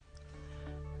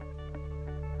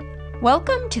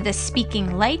Welcome to the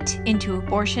Speaking Light into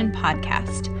Abortion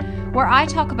podcast, where I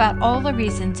talk about all the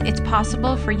reasons it's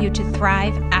possible for you to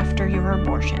thrive after your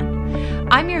abortion.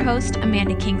 I'm your host,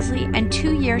 Amanda Kingsley, and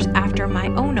 2 years after my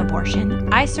own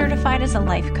abortion, I certified as a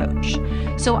life coach,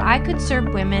 so I could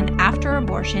serve women after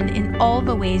abortion in all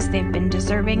the ways they've been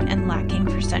deserving and lacking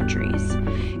for centuries.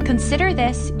 Consider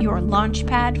this your launch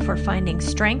pad for finding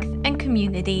strength and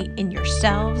community in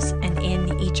yourselves and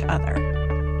in each other.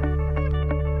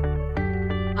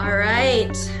 All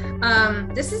right.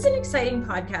 This is an exciting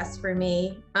podcast for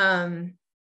me.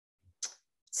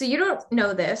 So you don't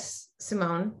know this,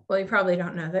 Simone. Well, you probably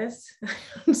don't know this. I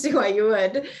don't see why you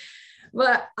would.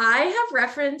 But I have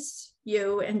referenced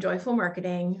you and Joyful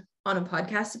Marketing on a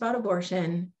podcast about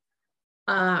abortion.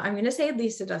 I'm going to say at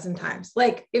least a dozen times.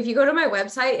 Like if you go to my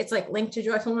website, it's like link to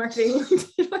Joyful Marketing, link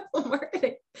to Joyful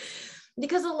Marketing.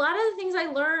 Because a lot of the things I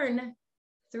learn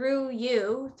through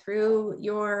you, through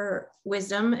your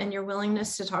wisdom and your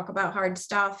willingness to talk about hard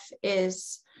stuff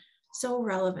is so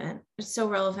relevant. It's so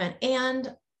relevant.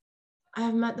 And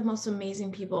I've met the most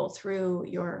amazing people through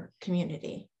your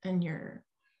community and your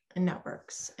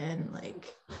networks and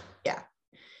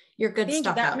your good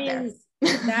stuff out there.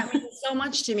 That means so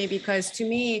much to me, because to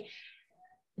me,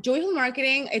 Joyful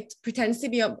Marketing, it pretends to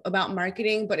be about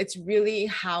marketing, but it's really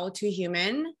how to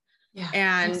human. Yeah,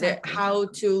 and exactly. How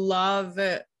to love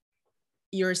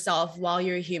yourself while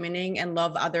you're humaning and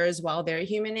love others while they're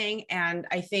humaning. And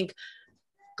I think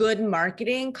good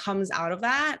marketing comes out of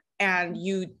that. And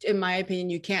you, in my opinion,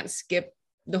 you can't skip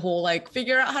the whole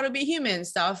figure out how to be human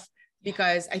stuff,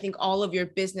 because I think all of your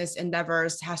business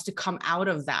endeavors has to come out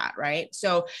of that, right?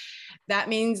 So that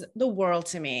means the world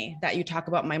to me that you talk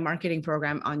about my marketing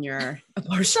program on your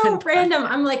abortion. So random.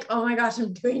 I'm like, oh my gosh,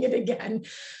 I'm doing it again.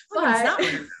 But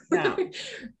no.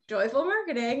 Joyful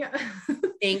Marketing.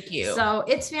 Thank you. So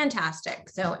it's fantastic.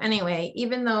 So anyway,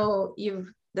 even though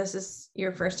this is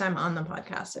your first time on the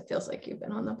podcast, it feels like you've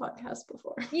been on the podcast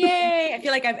before. Yay. I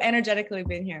feel like I've energetically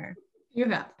been here. You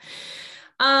have.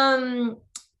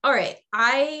 All right.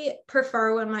 I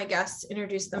prefer when my guests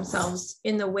introduce themselves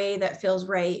in the way that feels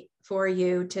right for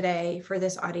you today, for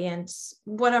this audience,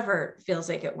 whatever feels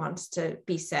like it wants to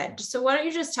be said. So why don't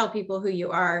you just tell people who you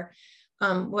are,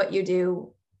 what you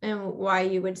do, and why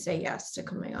you would say yes to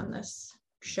coming on this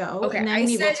show. Okay. And then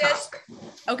we will talk.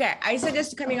 Okay. I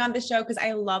suggest coming on the show because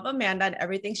I love Amanda and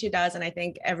everything she does. And I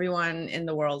think everyone in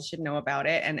the world should know about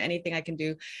it, and anything I can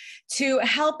do to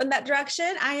help in that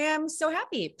direction, I am so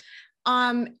happy.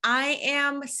 I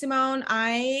am Simone.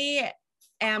 I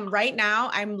am right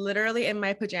now, I'm literally in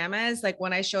my pajamas. Like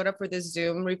when I showed up for this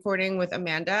Zoom recording with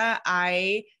Amanda,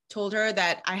 I told her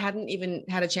that I hadn't even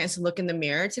had a chance to look in the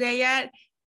mirror today yet.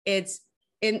 It's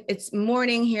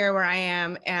morning here where I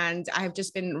am, and I've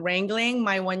just been wrangling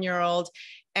my 1-year-old,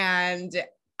 and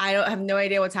I don't have no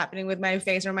idea what's happening with my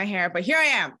face or my hair, but here I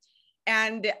am.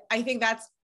 And I think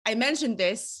I mentioned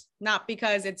this not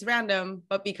because it's random,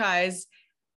 but because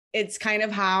it's kind of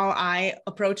how I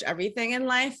approach everything in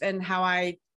life and how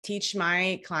I teach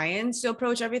my clients to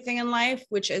approach everything in life,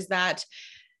 which is that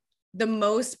the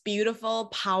most beautiful,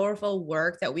 powerful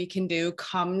work that we can do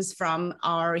comes from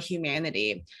our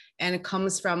humanity. And it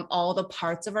comes from all the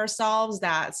parts of ourselves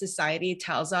that society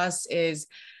tells us is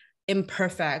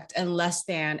imperfect and less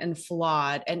than and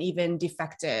flawed and even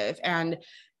defective, and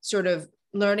sort of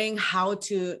learning how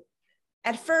to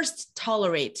at first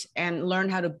tolerate and learn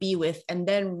how to be with, and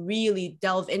then really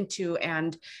delve into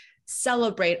and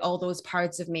celebrate all those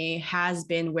parts of me has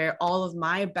been where all of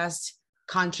my best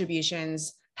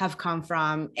contributions have come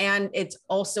from. And it's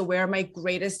also where my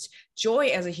greatest joy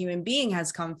as a human being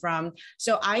has come from.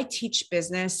 So I teach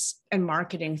business and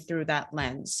marketing through that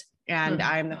lens. And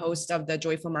I'm the host of the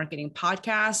Joyful Marketing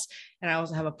podcast. And I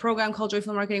also have a program called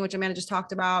Joyful Marketing, which Amanda just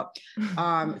talked about.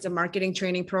 It's a marketing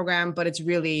training program, but it's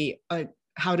really a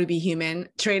how to be human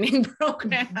training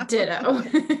program. Ditto.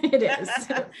 It is.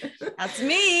 That's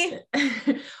me.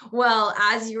 Well,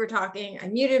 as you were talking, I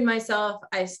muted myself.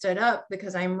 I stood up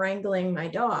because I'm wrangling my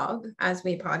dog as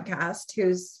we podcast,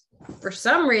 who's for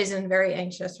some reason very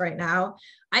anxious right now.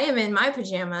 I am in my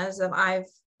pajamas that I've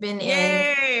been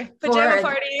in. Pajama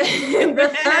party.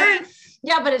 The third.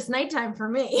 Yeah, but it's nighttime for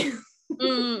me.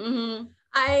 Mm-hmm.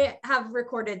 I have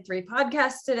recorded 3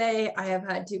 podcasts today. I have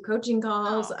had 2 coaching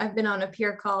calls. Wow. I've been on a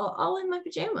peer call, all in my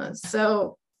pajamas.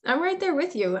 So I'm right there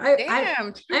with you.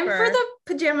 I'm for the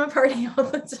pajama party all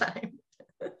the time.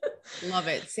 Love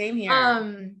it. Same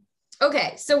here.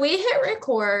 Okay. So we hit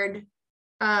record.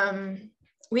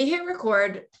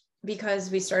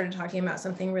 Because we started talking about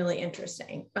something really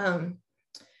interesting.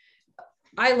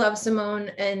 I love Simone,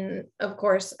 and of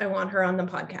course I want her on the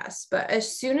podcast, but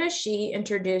as soon as she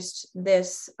introduced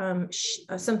this,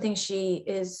 something she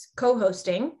is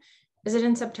co-hosting, is it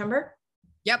in September?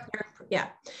 Yep. Yeah.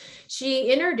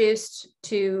 She introduced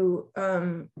to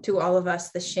all of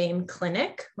us the Shame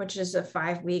Clinic, which is a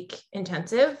 5-week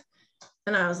intensive.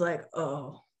 And I was like,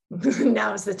 oh,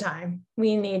 now's the time.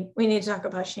 We need to talk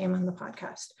about shame on the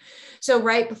podcast. So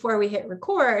right before we hit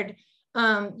record,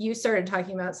 you started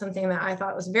talking about something that I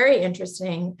thought was very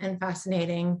interesting and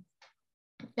fascinating,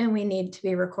 and we need to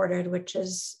be recorded, which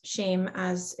is shame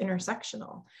as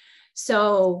intersectional.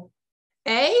 So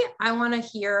I want to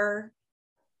hear,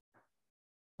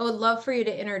 I would love for you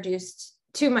to introduce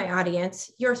to my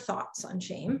audience your thoughts on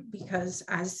shame, because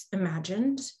as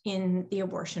imagined in the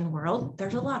abortion world,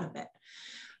 there's a lot of it.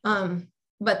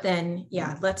 But then,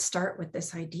 yeah, let's start with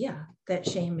this idea that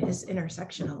shame is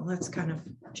intersectional. Let's kind of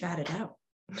chat it out.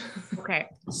 Okay.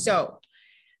 So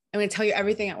I'm going to tell you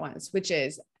everything at once, which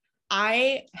is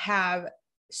I have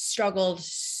struggled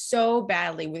so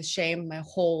badly with shame my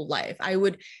whole life. I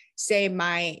would say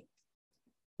my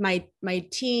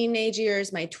teenage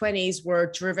years, my 20s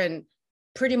were driven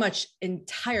pretty much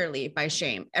entirely by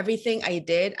shame. Everything I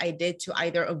did to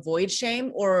either avoid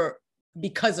shame or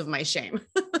because of my shame.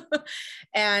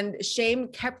 And shame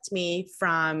kept me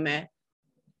from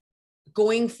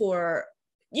going for,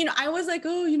 I was like,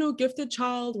 oh, gifted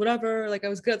child, whatever. Like I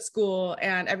was good at school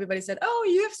and everybody said, oh,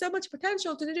 you have so much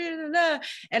potential.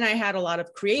 And I had a lot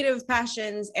of creative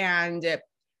passions, and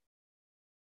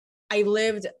I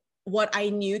lived what I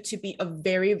knew to be a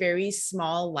very, very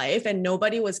small life, and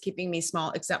nobody was keeping me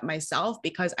small except myself,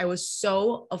 because I was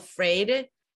so afraid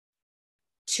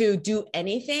to do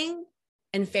anything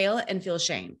and fail and feel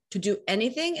shame, to do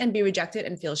anything and be rejected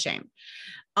and feel shame.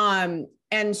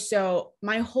 And so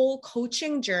my whole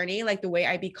coaching journey, like the way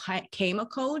I became a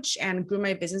coach and grew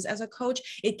my business as a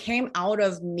coach, it came out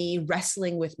of me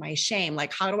wrestling with my shame.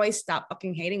 Like, how do I stop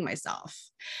fucking hating myself?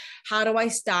 How do I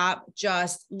stop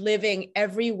just living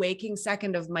every waking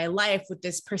second of my life with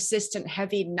this persistent,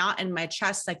 heavy knot in my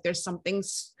chest? Like there's something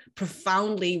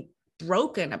profoundly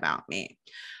broken about me,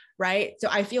 right? So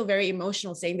I feel very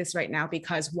emotional saying this right now,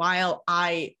 because while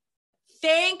I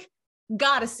thank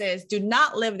goddesses do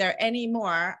not live there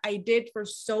anymore, I did for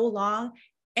so long,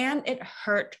 and it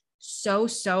hurt so,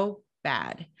 so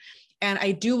bad. And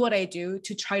I do what I do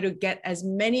to try to get as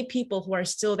many people who are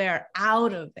still there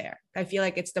out of there. I feel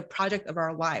like it's the project of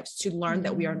our lives to learn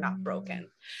that we are not broken.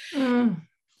 Oh,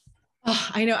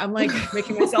 I know, I'm like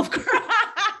making myself cry.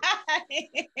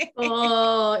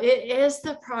 Oh, it is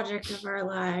the project of our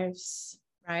lives,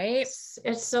 right?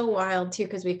 It's so wild too,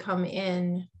 because we come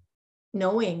in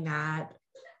knowing that,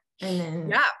 and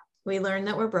then we learn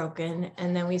that we're broken,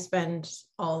 and then we spend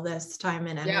all this time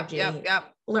and energy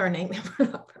learning that we're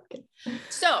not broken.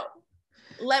 So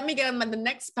let me get on the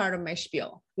next part of my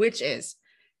spiel, which is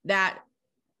that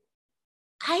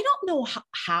I don't know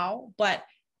how, but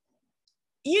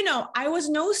I was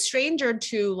no stranger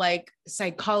to like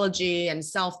psychology and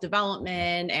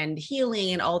self-development and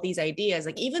healing and all these ideas.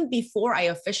 Like even before I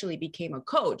officially became a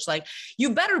coach, like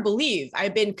you better believe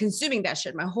I've been consuming that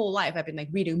shit my whole life. I've been like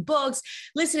reading books,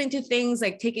 listening to things,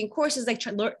 like taking courses, like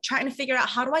trying to figure out,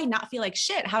 how do I not feel like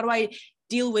shit? How do I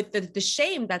deal with the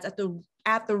shame that's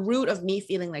at the root of me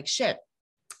feeling like shit?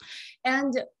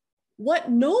 And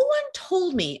what no one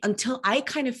told me until I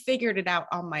kind of figured it out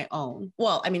on my own,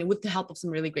 well, I mean, with the help of some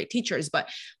really great teachers, but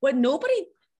what nobody,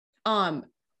 well,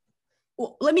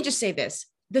 let me just say this.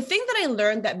 The thing that I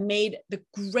learned that made the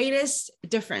greatest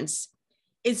difference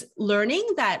is learning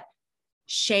that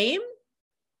shame,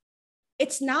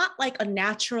 it's not like a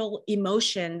natural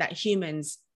emotion that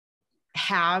humans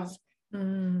have.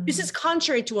 This is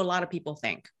contrary to what a lot of people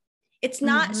think. It's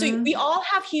not. So we all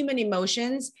have human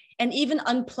emotions, and even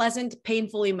unpleasant,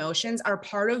 painful emotions are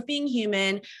part of being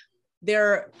human.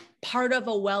 They're part of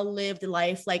a well-lived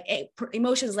life, like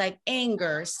emotions like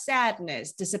anger,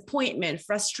 sadness, disappointment,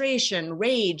 frustration,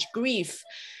 rage, grief,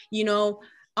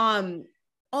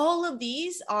 all of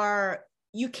these are,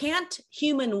 you can't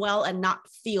human well and not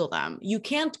feel them. You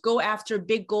can't go after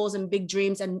big goals and big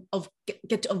dreams and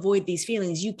get to avoid these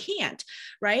feelings. You can't,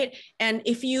 right? And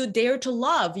if you dare to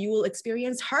love, you will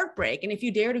experience heartbreak. And if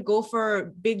you dare to go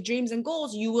for big dreams and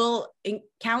goals, you will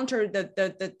encounter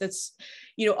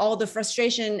all the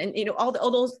frustration and all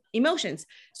those emotions.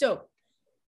 So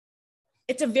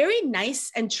it's a very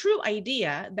nice and true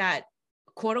idea that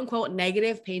quote unquote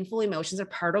negative, painful emotions are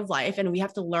part of life, and we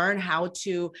have to learn how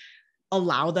to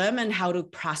allow them and how to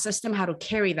process them, how to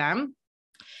carry them.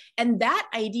 And that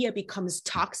idea becomes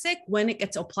toxic when it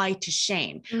gets applied to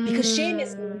shame, because shame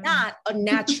is not a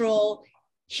natural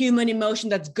human emotion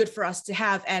that's good for us to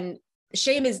have. And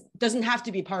shame doesn't have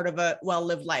to be part of a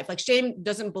well-lived life. Like shame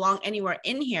doesn't belong anywhere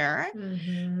in here,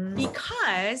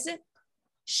 because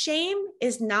shame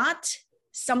is not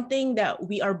something that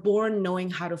we are born knowing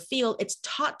how to feel. It's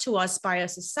taught to us by a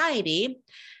society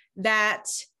that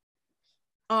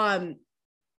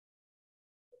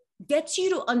gets you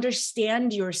to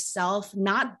understand yourself,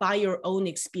 not by your own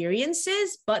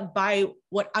experiences, but by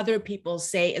what other people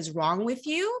say is wrong with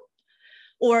you.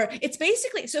 Or it's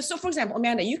basically, so for example,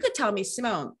 Amanda, you could tell me,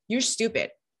 Simone, you're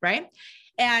stupid, right?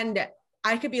 And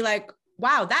I could be like,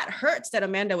 wow, that hurts that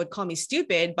Amanda would call me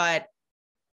stupid, but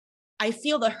I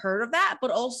feel the hurt of that,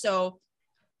 but also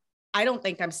I don't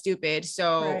think I'm stupid.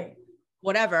 So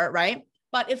whatever, right?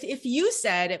 But if you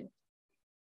said,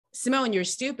 Simone, you're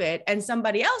stupid, and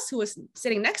somebody else who was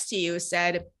sitting next to you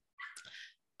said,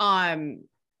 hold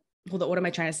on, what am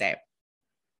I trying to say?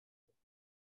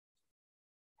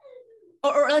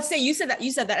 Or let's say you said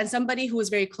that, and somebody who was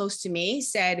very close to me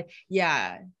said,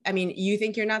 yeah, I mean, you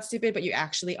think you're not stupid, but you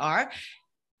actually are.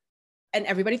 And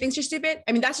everybody thinks you're stupid.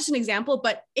 I mean, that's just an example.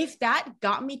 But if that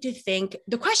got me to think,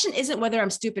 the question isn't whether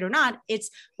I'm stupid or not, it's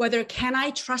whether can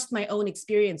I trust my own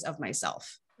experience of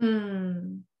myself?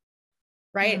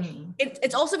 Right?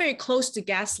 It's also very close to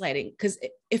gaslighting, because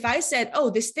if I said,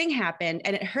 oh, this thing happened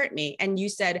and it hurt me, and you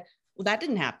said, well, that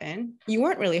didn't happen, you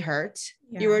weren't really hurt,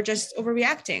 you were just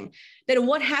overreacting, then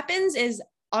what happens is,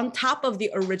 on top of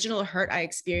the original hurt I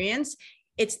experienced,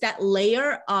 it's that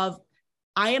layer of,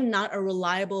 I am not a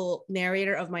reliable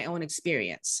narrator of my own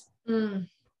experience.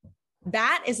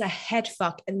 That is a head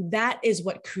fuck, and that is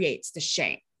what creates the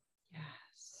shame.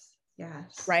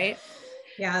 Yes. Right?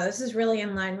 Yeah, this is really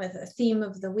in line with a theme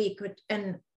of the week.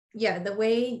 And yeah, the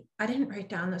way, I didn't write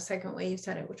down the second way you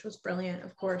said it, which was brilliant,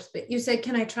 of course, but you said,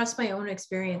 can I trust my own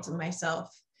experience of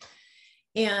myself?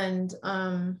 And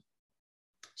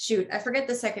shoot, I forget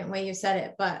the second way you said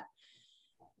it, but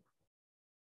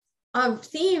a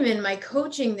theme in my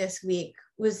coaching this week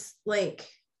was like,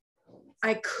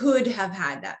 I could have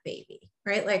had that baby,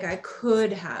 right? Like I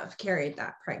could have carried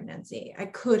that pregnancy. I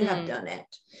could have done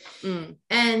it.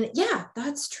 And yeah,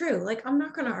 that's true. Like, I'm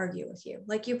not going to argue with you.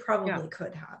 Like you probably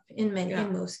could have in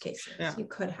most cases, you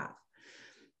could have,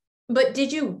 but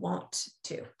did you want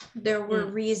to? There were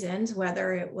reasons,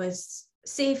 whether it was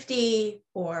safety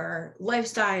or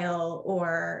lifestyle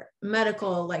or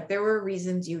medical, like there were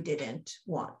reasons you didn't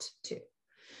want to.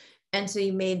 And so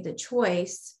you made the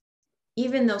choice,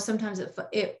 even though sometimes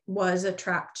it was a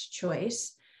trapped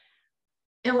choice.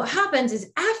 And what happens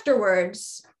is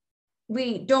afterwards,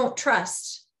 we don't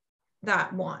trust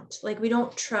that want. Like we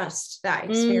don't trust that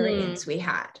experience we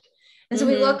had. And so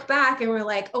we look back and we're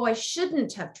like, oh, I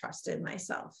shouldn't have trusted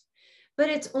myself. But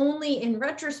it's only in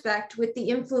retrospect, with the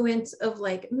influence of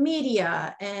like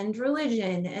media and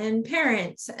religion and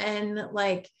parents and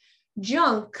like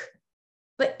junk.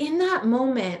 But in that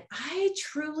moment, I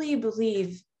truly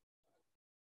believe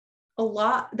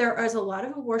there is a lot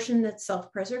of abortion that's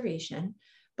self-preservation,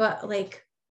 but like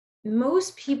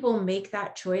most people make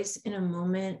that choice in a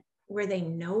moment where they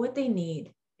know what they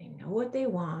need, they know what they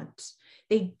want,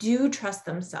 they do trust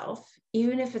themselves,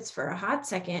 even if it's for a hot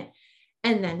second.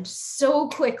 And then so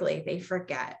quickly they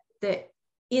forget that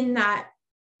in that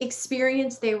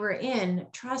experience they were in,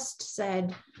 trust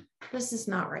said, this is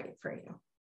not right for you.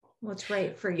 What's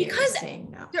right for you? Because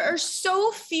saying no. There are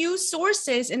so few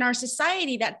sources in our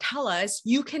society that tell us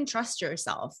you can trust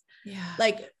yourself. Yeah.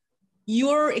 Like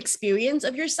your experience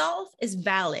of yourself is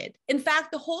valid. In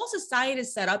fact, the whole society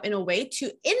is set up in a way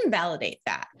to invalidate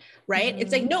that, right?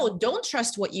 It's like, no, don't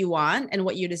trust what you want and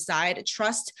what you decide.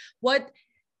 Trust what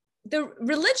the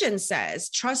religion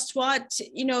says, trust what,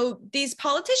 these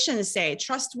politicians say,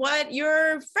 trust what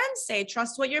your friends say,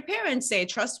 trust what your parents say,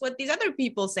 trust what these other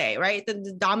people say, right?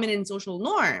 The dominant social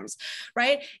norms,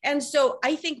 right? And so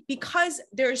I think because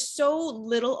there's so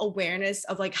little awareness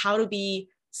of like how to be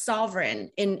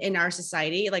sovereign in our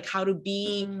society, like how to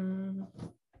be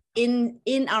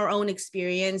in our own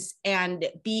experience and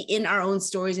be in our own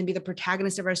stories and be the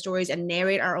protagonist of our stories and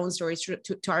narrate our own stories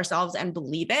to ourselves and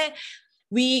believe it,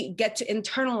 we get to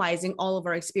internalizing all of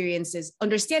our experiences,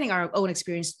 understanding our own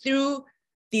experience through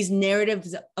these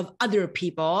narratives of other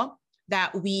people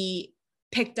that we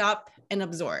picked up and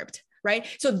absorbed, right?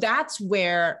 So that's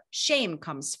where shame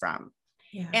comes from.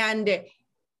 Yeah. And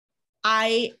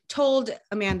I told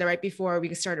Amanda right before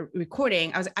we started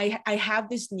recording, I have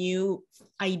this new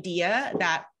idea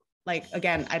that, like,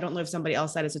 again, I don't know if somebody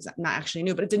else said it, so it's not actually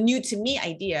new, but it's a new to me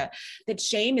idea that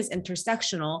shame is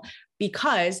intersectional,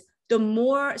 because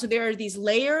so there are these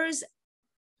layers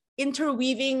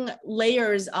interweaving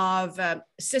layers of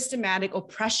systematic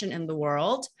oppression in the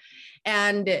world.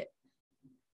 And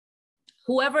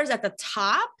whoever's at the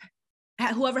top,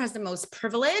 whoever has the most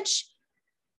privilege,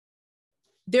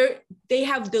 they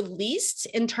have the least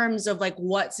in terms of like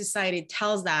what society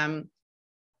tells them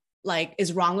like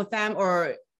is wrong with them,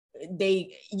 or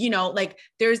they, you know, like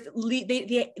they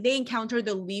encounter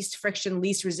the least friction,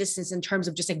 least resistance in terms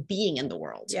of just like being in the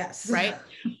world. Yes. Right.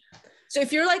 So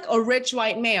if you're like a rich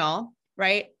white male,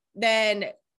 right, then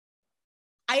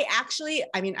I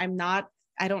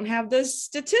don't have the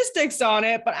statistics on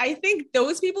it, but I think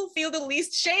those people feel the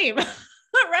least shame,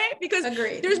 right? Because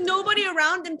Agreed. There's nobody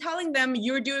around them telling them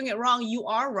you're doing it wrong. You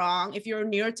are wrong. If you're a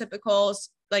neurotypical,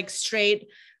 like straight,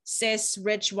 cis,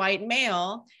 rich, white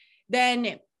male,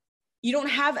 then you don't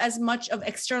have as much of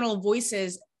external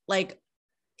voices, like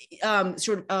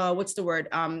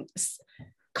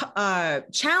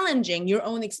challenging your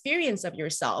own experience of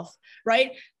yourself,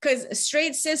 right? Because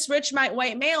straight, cis, rich,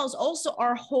 white males also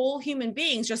are whole human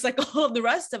beings, just like all of the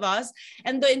rest of us.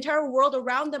 And the entire world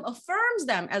around them affirms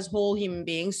them as whole human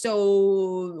beings.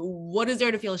 So what is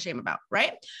there to feel ashamed about,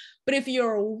 right? But if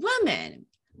you're a woman,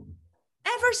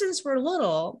 ever since we're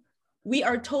little, we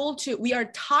are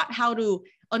taught how to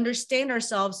understand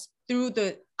ourselves through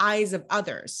the eyes of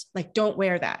others. Like, don't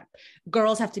wear that.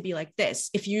 Girls have to be like this.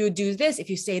 If you do this, if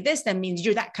you say this, that means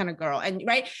you're that kind of girl. And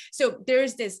right. So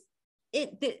there's this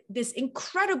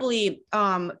incredibly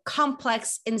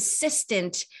complex,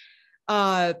 insistent,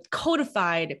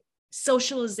 codified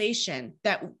socialization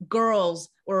that girls,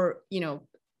 or, you know,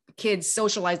 kids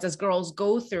socialized as girls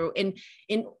go through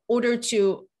in order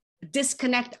to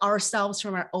disconnect ourselves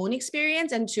from our own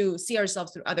experience and to see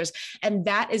ourselves through others. And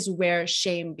that is where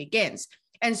shame begins.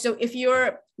 And so if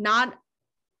you're not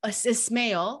a cis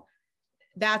male,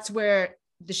 that's where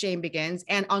the shame begins.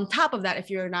 And on top of that,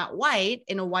 if you're not white,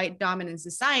 in a white dominant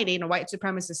society, in a white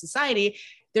supremacist society,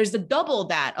 there's the double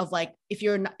that of like, if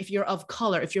you're of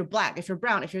color, if you're Black, if you're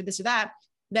brown, if you're this or that,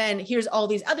 then here's all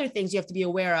these other things you have to be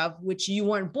aware of, which you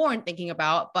weren't born thinking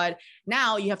about, but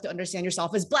now you have to understand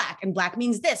yourself as Black, and Black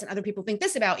means this, and other people think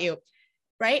this about you,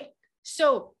 right?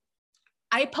 So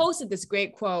I posted this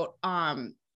great quote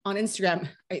on Instagram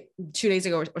 2 days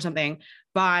ago or something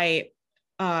by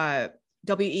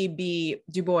W.E.B.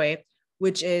 Du Bois,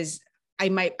 which is, I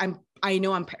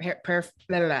know I'm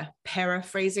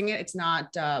paraphrasing it. It's not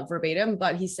verbatim,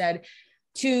 but he said,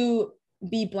 to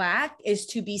be Black is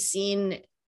to be seen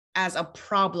as a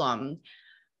problem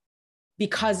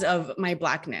because of my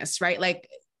Blackness, right? Like,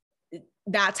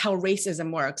 that's how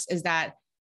racism works, is that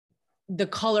the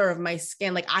color of my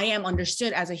skin, like I am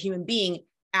understood as a human being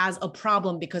as a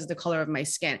problem because of the color of my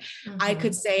skin. Mm-hmm. I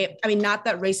could say, I mean, not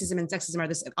that racism and sexism are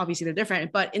this, obviously they're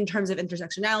different, but in terms of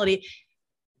intersectionality,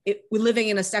 we're living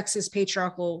in a sexist,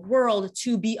 patriarchal world.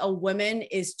 To be a woman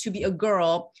is to be a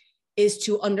girl, is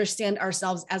to understand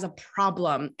ourselves as a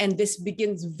problem. And this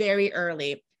begins very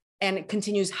early and it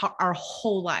continues our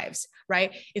whole lives,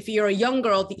 right? If you're a young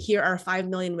girl, here are 5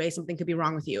 million ways something could be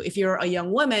wrong with you. If you're a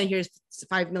young woman, here's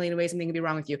 5 million ways something could be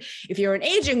wrong with you. If you're an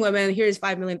aging woman, here's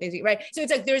 5 million things, right? So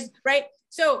it's like, right?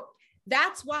 So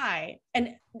that's why,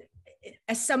 and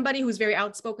as somebody who's very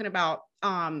outspoken about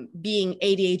being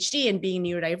ADHD and being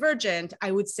neurodivergent, I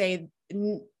would say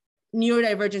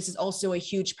neurodivergence is also a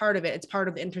huge part of it. It's part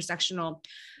of the intersectional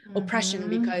oppression,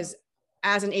 because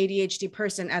as an ADHD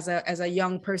person, as a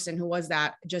young person who was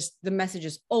that, just the message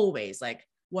is always like,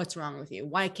 what's wrong with you?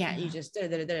 Why can't you just da,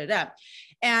 da, da, da, da?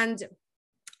 And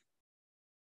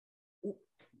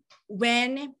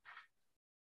when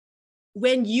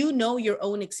you know your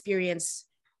own experience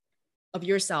of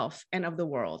yourself and of the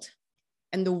world,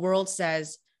 and the world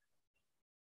says,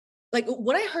 like,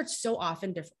 what I heard so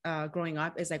often growing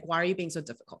up is like, why are you being so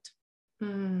difficult?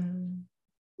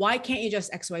 Why can't you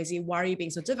just XYZ? Why are you being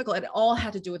so difficult? It all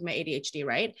had to do with my ADHD,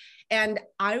 right? And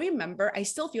I remember, I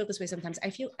still feel this way sometimes.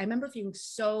 I remember feeling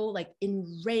so like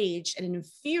enraged and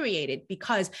infuriated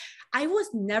because I was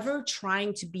never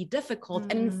trying to be difficult.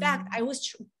 And in fact, I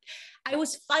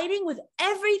was fighting with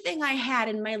everything I had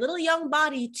in my little young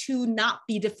body to not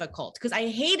be difficult, because I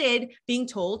hated being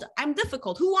told I'm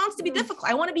difficult. Who wants to be difficult?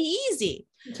 I want to be easy,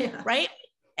 right?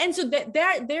 And so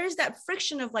there's that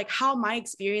friction of like how my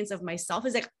experience of myself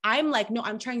is like, I'm like, no,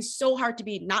 I'm trying so hard to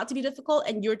be not to be difficult.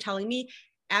 And you're telling me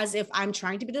as if I'm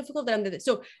trying to be difficult.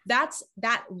 So that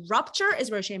rupture is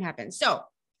where shame happens. So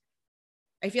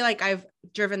I feel like I've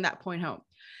driven that point home.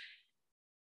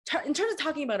 In terms of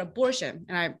talking about abortion,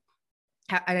 and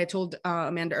I told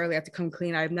Amanda earlier, I have to come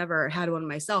clean. I've never had one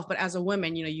myself, but as a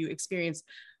woman, you know, you experience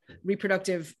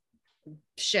reproductive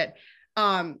shit.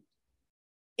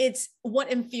 it's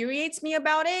what infuriates me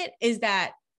about it is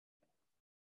that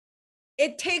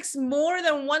it takes more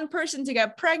than one person to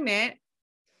get pregnant,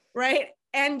 right?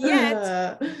 And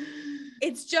yet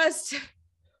it's just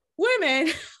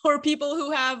women or people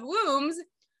who have wombs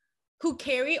who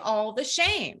carry all the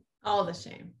shame. All the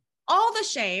shame. All the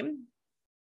shame.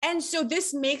 And so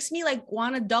this makes me like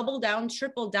want to double down,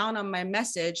 triple down on my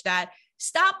message that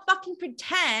stop fucking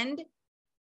pretend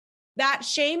that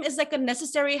shame is like a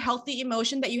necessary, healthy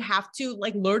emotion that you have to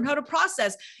like learn how to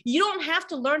process. You don't have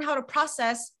to learn how to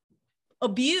process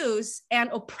abuse and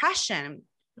oppression,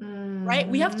 right?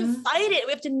 We have to fight it.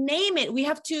 We have to name it. We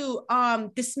have to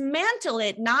dismantle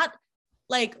it, not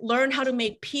like learn how to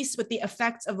make peace with the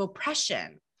effects of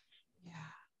oppression.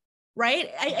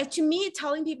 Right. To me,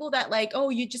 telling people that like, oh,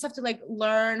 you just have to like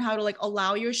learn how to like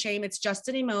allow your shame. It's just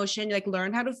an emotion, like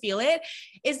learn how to feel it,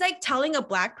 is like telling a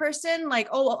Black person like,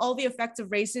 oh, all the effects of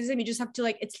racism, you just have to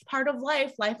like, it's part of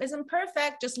life. Life isn't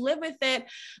perfect. Just live with it.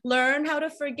 Learn how to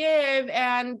forgive.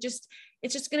 And just,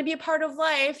 it's just going to be a part of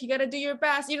life. You got to do your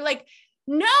best. You're like,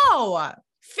 no,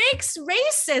 fix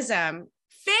racism.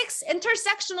 Fix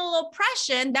intersectional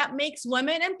oppression that makes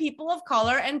women and people of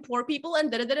color and poor people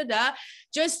and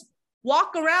just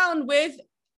walk around with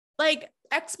like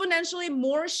exponentially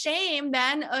more shame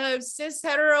than a cis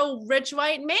hetero rich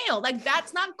white male. Like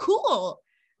that's not cool.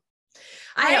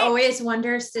 I always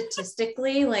wonder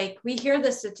statistically, like we hear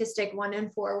the statistic 1 in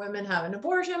 4 women have an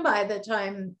abortion by the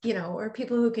time, you know, or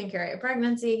people who can carry a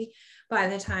pregnancy by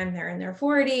the time they're in their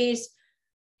 40s.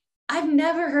 I've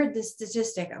never heard this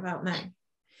statistic about men.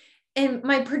 And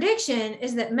my prediction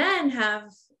is that men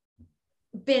have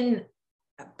been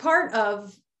part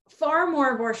of far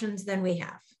more abortions than we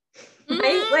have,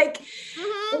 right? Like,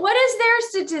 what is their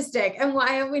statistic and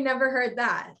why have we never heard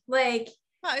that? Like,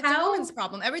 well, it's a woman's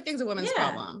problem. Everything's a woman's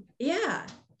problem. Yeah.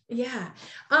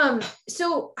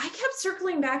 So I kept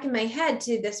circling back in my head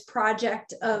to this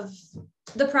project of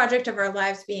our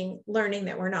lives being learning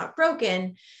that we're not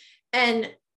broken. And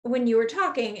when you were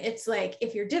talking, it's like,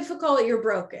 if you're difficult, you're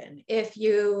broken. If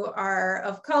you are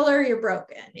of color, you're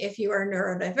broken. If you are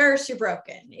neurodiverse, you're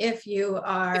broken. If you're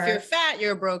fat,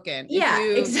 you're broken. Yeah,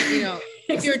 exactly. You know,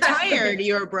 if you're tired,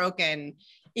 you're broken.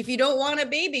 If you don't want a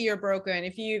baby, you're broken.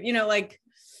 If you know, like.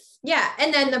 Yeah.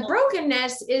 And then the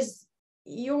brokenness is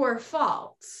your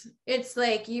fault. It's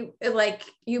like you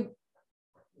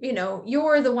know,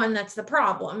 you're the one that's the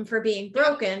problem for being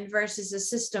broken versus the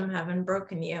system having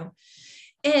broken you.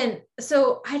 And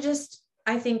so I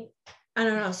think, I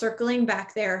don't know, circling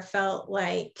back there felt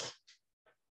like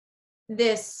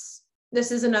this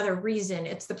is another reason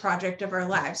it's the project of our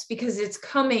lives, because it's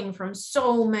coming from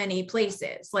so many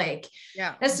places. Like,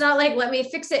 it's not like, let me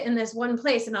fix it in this one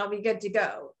place and I'll be good to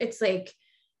go. It's like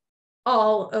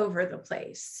all over the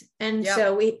place. And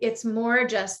so it's more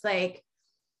just like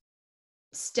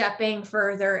stepping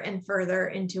further and further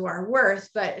into our worth,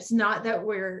 but it's not that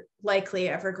we're likely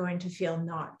ever going to feel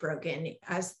not broken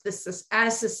as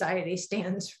society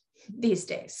stands these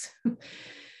days.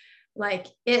 Like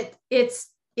it's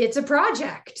a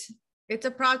project. It's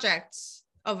a project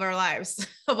of our lives,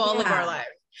 of all of our lives.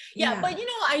 Yeah. But you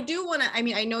know, I do want to, I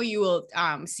mean, I know you will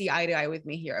see eye to eye with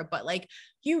me here, but like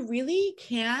you really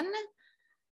can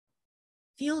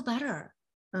feel better.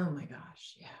 Oh my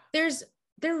gosh. Yeah.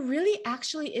 There really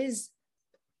actually is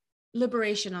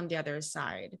liberation on the other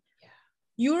side. Yeah.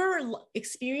 Your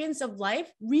experience of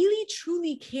life really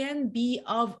truly can be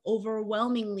of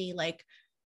overwhelmingly like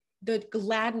the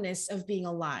gladness of being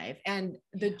alive and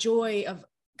the joy of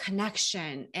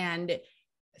connection and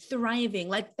thriving.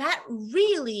 Like that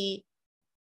really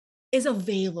is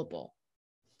available,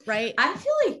 right? I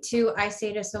feel like too, I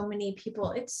say to so many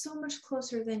people, it's so much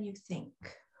closer than you think.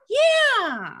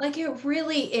 Yeah. Like it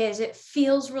really is. It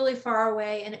feels really far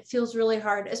away and it feels really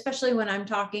hard, especially when I'm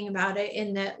talking about it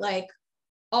in that like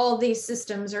all these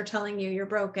systems are telling you you're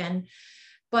broken,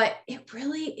 but it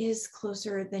really is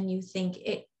closer than you think.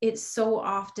 It's so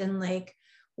often like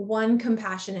one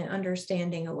compassionate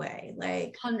understanding away,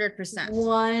 like 100%.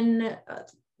 One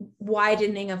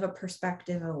widening of a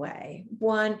perspective away.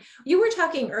 One, you were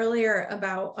talking earlier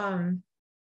about, oh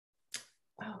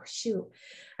shoot,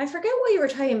 I forget what you were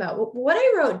talking about. What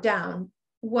I wrote down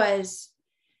was,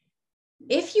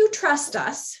 if you trust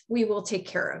us, we will take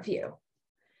care of you.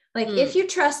 Like if you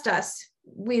trust us,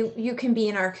 you can be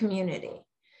in our community.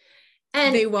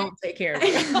 And they won't take care of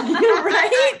you.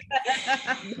 Right?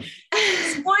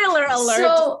 Spoiler alert.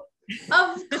 So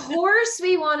of course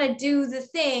we want to do the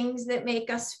things that make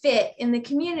us fit in the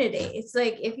community. It's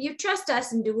like, if you trust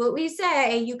us and do what we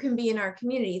say, you can be in our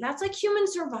community. That's like human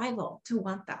survival to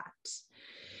want that.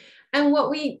 And what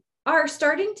we are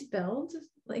starting to build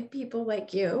like people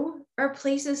like you are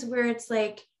places where it's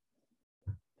like,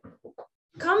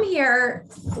 come here,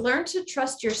 learn to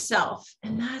trust yourself.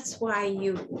 And that's why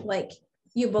you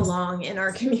belong in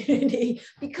our community,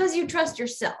 because you trust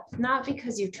yourself, not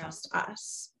because you trust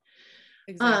us.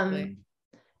 Exactly.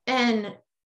 And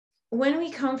when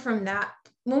we come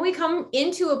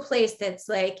into a place that's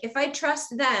like, if I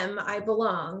trust them, I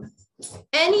belong,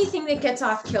 anything that gets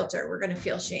off kilter, we're going to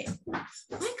feel shame.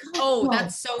 Oh,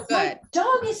 that's so good. My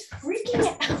dog is freaking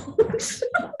out.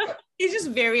 He's just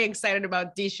very excited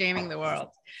about de-shaming the world.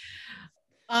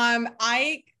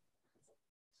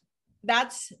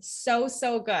 That's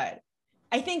so good.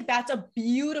 I think that's a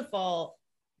beautiful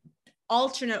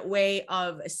alternate way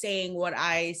of saying what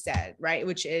I said, right?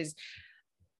 Which is,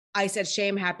 I said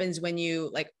shame happens when you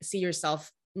like see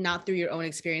yourself not through your own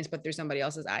experience, but through somebody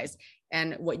else's eyes.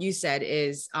 And what you said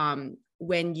is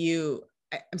when you,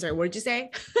 I'm sorry, what did you say?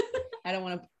 I don't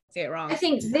want to say it wrong. I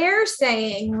think they're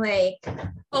saying like,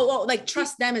 oh, well, like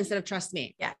trust them instead of trust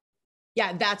me. Yeah.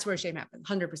 Yeah. That's where shame happens.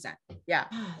 100%. Yeah.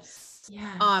 Yes.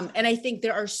 Yeah. And I think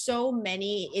there are so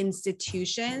many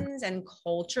institutions and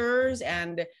cultures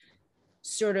and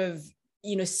sort of,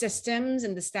 you know, systems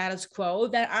and the status quo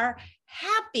that are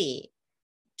happy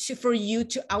for you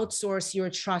to outsource your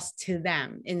trust to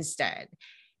them instead.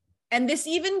 And this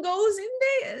even goes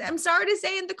I'm sorry to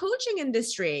say, in the coaching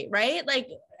industry, right? Like,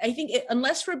 I think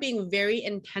unless we're being very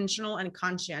intentional and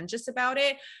conscientious about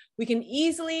it, we can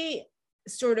easily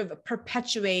sort of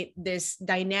perpetuate this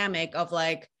dynamic of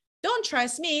like, don't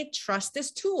trust me, trust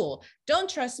this tool. Don't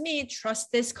trust me,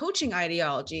 trust this coaching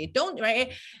ideology.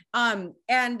 Right?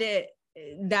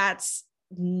 That's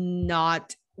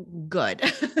not good.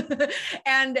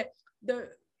 And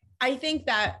I think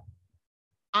that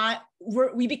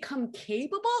we become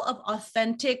capable of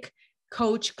authentic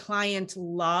coach-client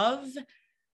love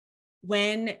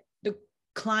when the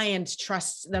client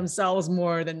trusts themselves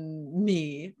more than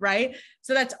me, right?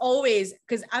 So that's always,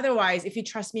 because otherwise, if you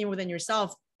trust me more than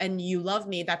yourself and you love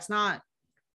me, that's not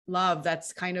love.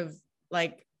 That's kind of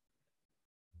like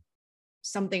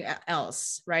something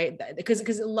else, right?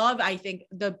 Because love, I think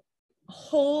the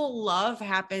whole love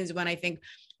happens when I think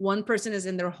one person is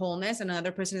in their wholeness and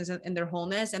another person is in their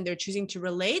wholeness, and they're choosing to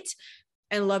relate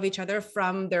and love each other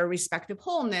from their respective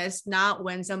wholeness, not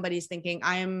when somebody's thinking,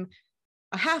 I am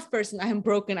a half person, I am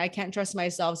broken, I can't trust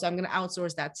myself, so I'm going to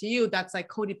outsource that to you. That's like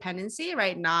codependency,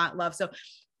 right? Not love. So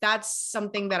that's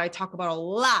something that I talk about a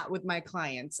lot with my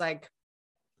clients. Like,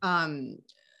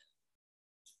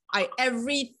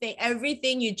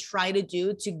 everything you try to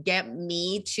do to get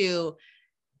me to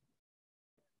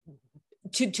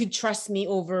trust me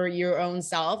over your own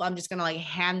self, I'm just going to like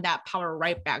hand that power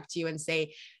right back to you and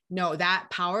say, no, that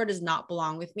power does not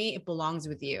belong with me. It belongs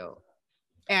with you.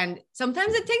 And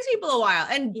sometimes it takes people a while,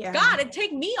 and God, it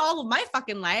take me all of my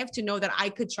fucking life to know that I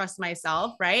could trust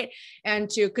myself. Right. And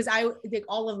cause I think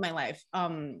all of my life,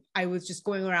 I was just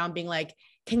going around being like,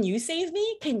 can you save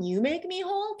me? Can you make me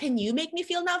whole? Can you make me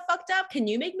feel not fucked up? Can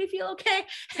you make me feel okay?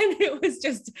 And it was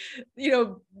just,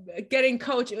 getting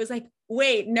coach. It was like,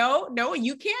 wait, no,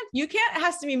 you can't, it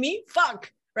has to be me.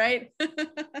 Fuck. Right.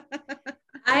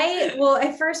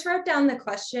 I first wrote down the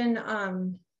question,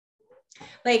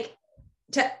 like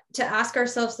to ask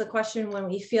ourselves the question when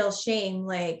we feel shame,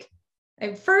 like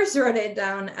I first wrote it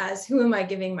down as, who am I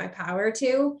giving my power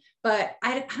to? But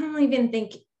I don't even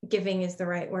think giving is the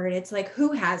right word. It's like,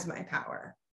 who has my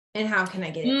power and how can I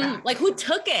get it back? Like, who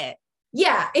took it?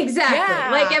 Yeah, exactly.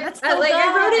 Yeah, like I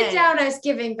wrote it down as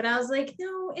giving, but I was like,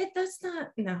 no, that's not,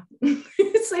 no.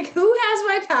 It's like, who has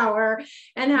my power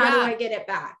and how do I get it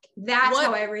back? That's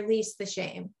how I release the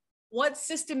shame. What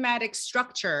systematic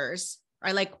structures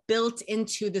are like built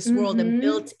into this world and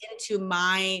built into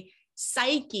my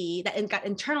psyche that got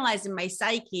internalized in my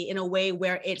psyche in a way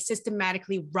where it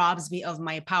systematically robs me of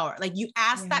my power? Like, you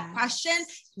ask that question,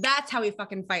 that's how we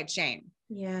fucking fight shame.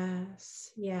 Yes.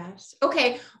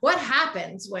 Okay. What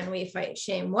happens when we fight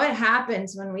shame? What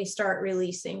happens when we start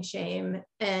releasing shame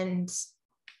and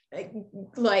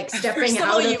like stepping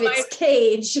out of its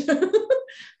cage?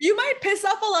 You might piss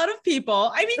off a lot of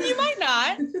people. I mean, you might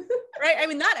not, right? I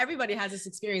mean, not everybody has this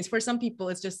experience. For some people,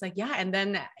 it's just like, yeah, and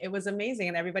then it was amazing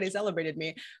and everybody celebrated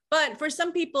me. But for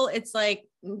some people, it's like,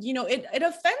 it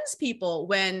offends people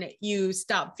when you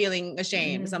stop feeling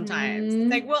ashamed sometimes.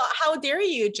 It's like, well, how dare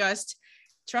you just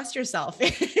trust yourself.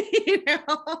 You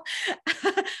know,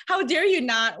 how dare you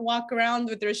not walk around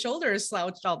with your shoulders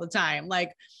slouched all the time?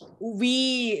 Like,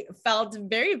 we felt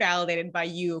very validated by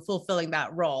you fulfilling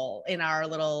that role in our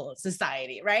little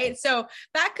society, right? So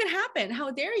that could happen.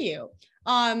 How dare you?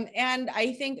 And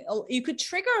I think you could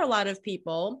trigger a lot of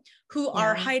people who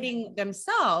are hiding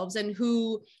themselves and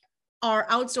who are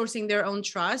outsourcing their own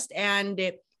trust, and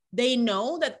they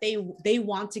know that they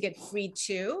want to get free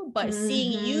too, but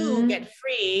seeing you get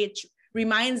free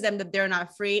reminds them that they're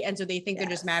not free. And so they think they're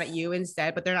just mad at you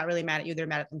instead, but they're not really mad at you. They're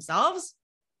mad at themselves.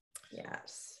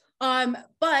 Yes.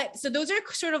 But so those are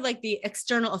sort of like the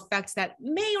external effects that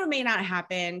may or may not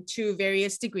happen to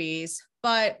various degrees.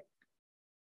 But,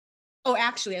 oh,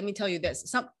 actually, let me tell you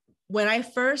this. When I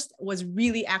first was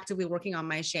really actively working on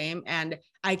my shame, and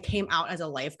I came out as a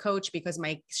life coach because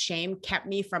my shame kept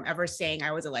me from ever saying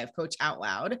I was a life coach out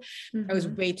loud. I was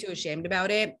way too ashamed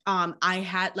about it. I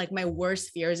had like my worst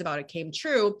fears about it came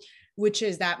true, which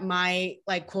is that my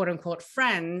like quote unquote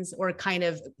friends were kind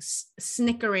of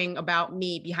snickering about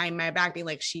me behind my back, being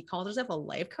like, she called herself a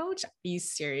life coach? Are you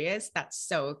serious? That's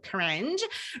so cringe,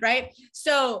 right?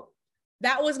 So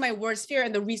that was my worst fear.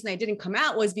 And the reason I didn't come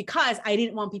out was because I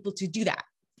didn't want people to do that,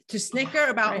 to snicker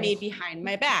about me behind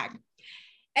my back.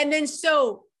 And then,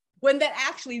 so when that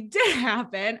actually did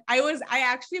happen, I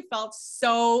actually felt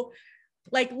so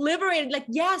like liberated, like,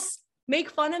 yes,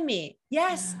 make fun of me.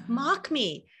 Yes. Mock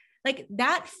me. Like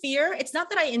that fear. It's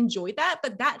not that I enjoyed that,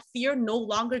 but that fear no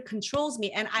longer controls me.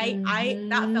 And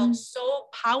that felt so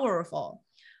powerful.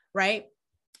 Right.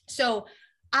 So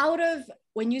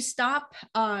when you stop,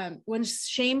 when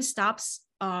shame stops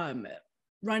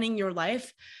running your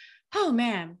life, oh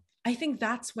man, I think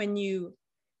that's when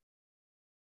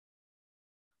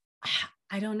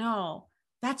I don't know,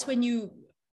 that's when you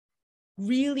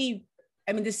really,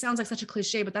 I mean, this sounds like such a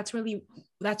cliche, but that's when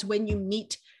you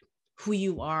meet who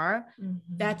you are.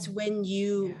 That's when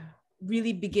you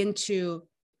really begin to,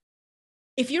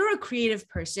 if you're a creative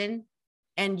person,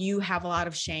 and you have a lot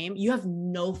of shame, you have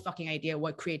no fucking idea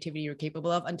what creativity you're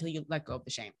capable of until you let go of the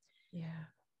shame. Yeah.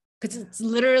 Because it's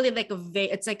literally like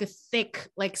it's like a thick,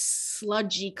 like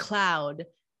sludgy cloud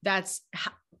that's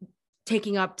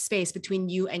taking up space between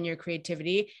you and your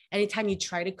creativity. Anytime you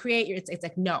try to create, it's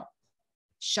like, no,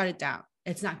 shut it down.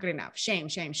 It's not good enough. Shame,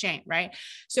 shame, shame, right?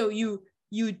 So you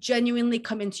genuinely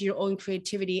come into your own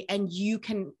creativity, and you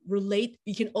can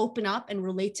open up and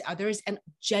relate to others and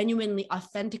genuinely,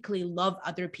 authentically love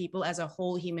other people as a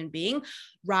whole human being,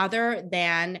 rather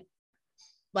than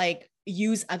like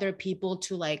use other people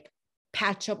to like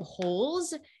patch up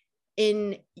holes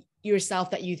in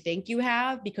yourself that you think you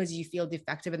have because you feel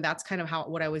defective. And that's kind of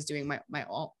what I was doing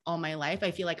all my life.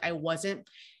 I feel like I wasn't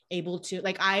able to,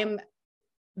 like, I'm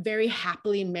very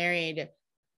happily married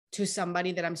to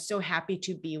somebody that I'm so happy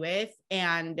to be with.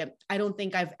 And I don't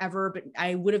think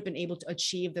I would have been able to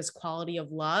achieve this quality of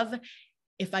love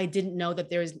if I didn't know that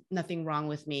there's nothing wrong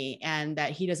with me and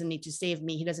that he doesn't need to save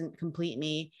me. He doesn't complete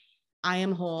me. I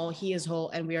am whole, he is whole,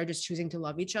 and we are just choosing to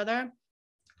love each other.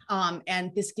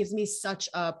 And this gives me such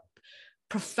a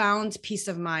profound peace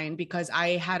of mind, because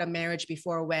I had a marriage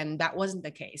before when that wasn't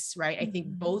the case, right? I think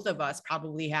both of us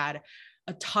probably had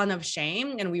a ton of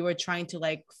shame, and we were trying to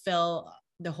like fill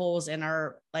the holes in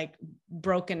our like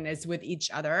brokenness with each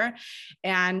other.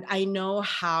 And I know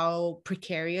how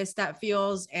precarious that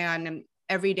feels. And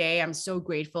every day I'm so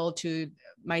grateful to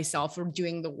myself for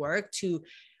doing the work to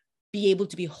be able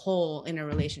to be whole in a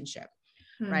relationship.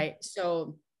 Right.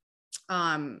 So,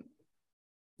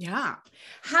 yeah.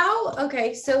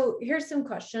 Okay. So here's some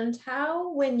questions.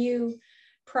 How, when you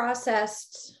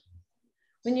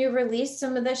released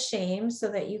some of the shame so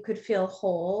that you could feel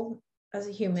whole as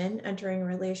a human entering a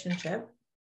relationship,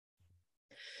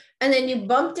 and then you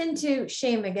bumped into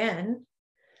shame again,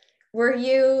 were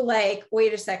you like,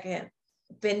 wait a second,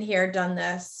 been here, done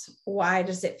this. Why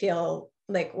does it feel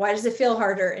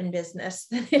harder in business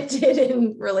than it did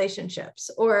in relationships?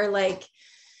 Or like,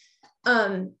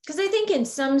 because I think in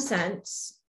some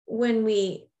sense, when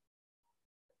we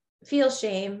feel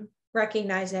shame,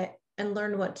 recognize it, and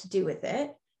learn what to do with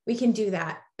it, we can do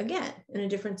that again in a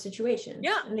different situation.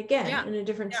 Yeah. And again in a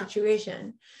different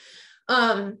situation.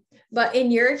 But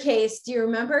in your case, do you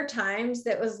remember times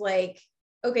that was like,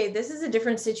 okay, this is a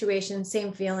different situation,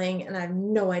 same feeling, and I have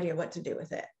no idea what to do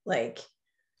with it? Like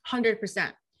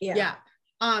 100%. Yeah.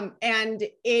 And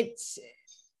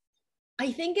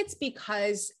I think it's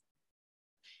because,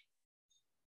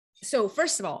 so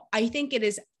first of all, I think it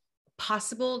is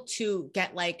possible to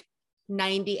get like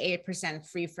 98%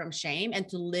 free from shame and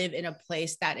to live in a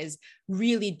place that is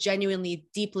really genuinely,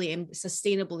 deeply, and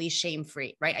sustainably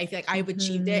shame-free, right? I feel like I've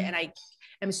achieved it,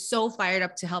 am so fired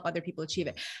up to help other people achieve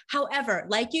it. However,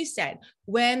 like you said,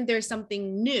 when there's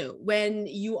something new, when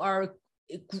you are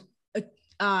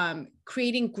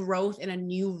creating growth in a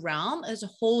new realm, there's a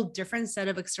whole different set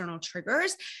of external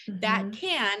triggers that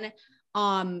can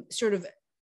sort of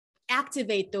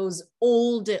activate those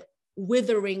old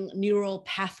withering neural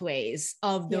pathways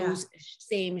of those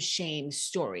same shame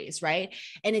stories, right?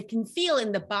 And it can feel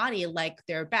in the body like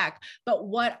they're back. But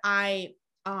what I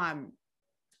want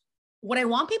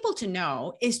people to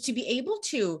know is to be able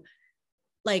to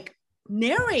like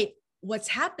narrate what's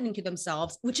happening to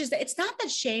themselves, which is that it's not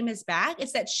that shame is back.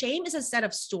 It's that shame is a set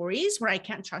of stories where I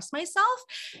can't trust myself.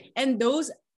 And those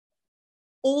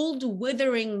old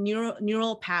withering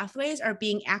neural pathways are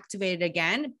being activated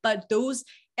again. But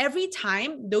every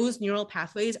time those neural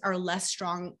pathways are less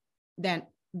strong than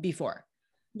before.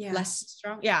 Yeah. Less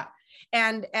strong. Yeah.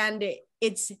 And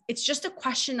it's just a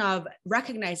question of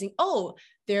recognizing, oh,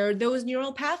 there are those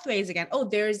neural pathways again. Oh,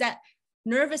 there's that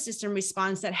nervous system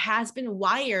response that has been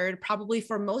wired probably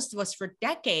for most of us for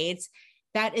decades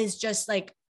that is just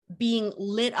like being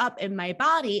lit up in my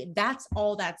body. That's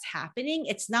all that's happening.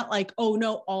 It's not like, oh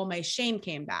no, all my shame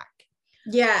came back.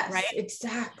 Yes, right?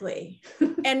 Exactly.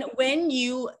 And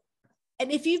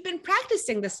if you've been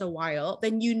practicing this a while,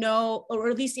 then you know,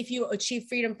 or at least if you achieve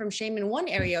freedom from shame in one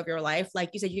area of your life, like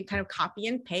you said, you can kind of copy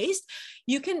and paste,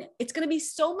 it's going to be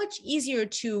so much easier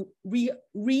to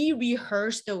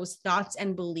rehearse those thoughts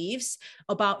and beliefs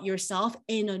about yourself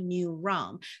in a new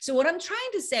realm. So what I'm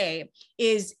trying to say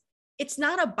is, it's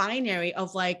not a binary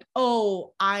of like,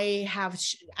 oh, I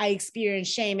experience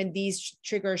shame and these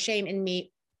trigger shame in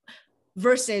me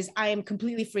versus I am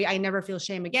completely free. I never feel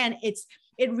shame again. It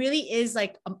really is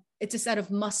like, it's a set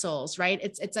of muscles, right?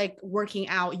 It's like working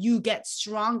out, you get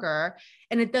stronger,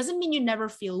 and it doesn't mean you never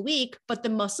feel weak, but the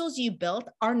muscles you built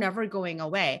are never going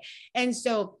away. And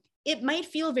so it might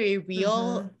feel very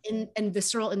real and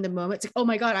visceral in the moment. It's like, oh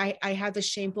my God, I had this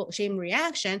shame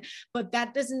reaction, but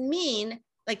that doesn't mean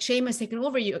like shame has taken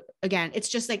over you again. It's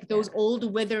just like those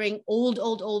old withering,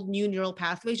 old new neural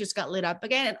pathways just got lit up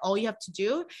again. And all you have to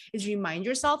do is remind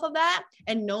yourself of that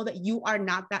and know that you are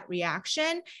not that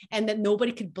reaction, and that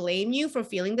nobody could blame you for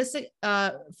feeling this,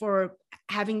 for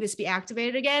having this be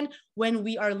activated again, when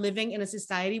we are living in a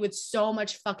society with so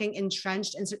much fucking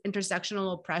entrenched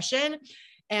intersectional oppression.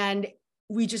 And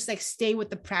we just like stay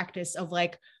with the practice of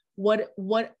like, what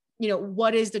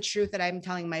is the truth that I'm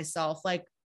telling myself? Like,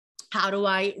 how do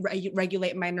I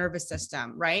regulate my nervous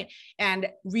system, right? And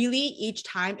really, each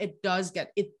time you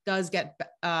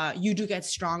do get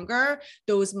stronger.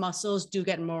 Those muscles do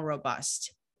get more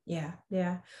robust. Yeah,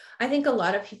 yeah. I think a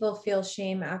lot of people feel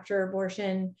shame after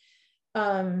abortion.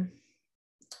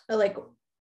 Like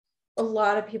a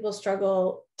lot of people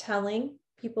struggle telling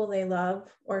people they love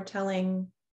or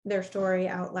telling their story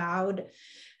out loud.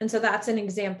 And so that's an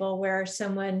example where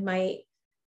someone might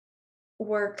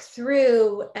work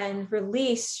through and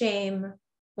release shame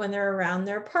when they're around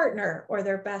their partner or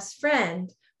their best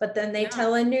friend, but then they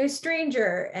tell a new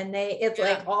stranger and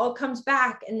like all comes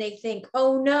back and they think,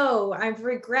 oh no, I've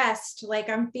regressed,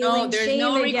 like I'm feeling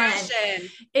shame again.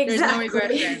 Exactly. There's no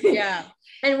regression. Yeah.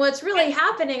 And what's really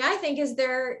happening, I think, is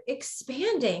they're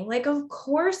expanding. Like, of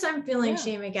course I'm feeling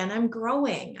shame again. I'm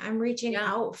growing. I'm reaching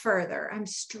out further. I'm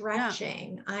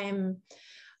stretching.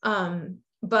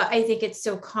 But I think it's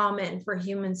so common for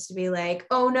humans to be like,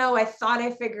 oh no, I thought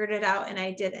I figured it out and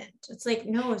I didn't. It's like,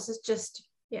 no, this is just,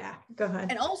 go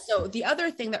ahead. And also the other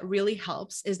thing that really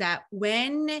helps is that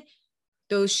when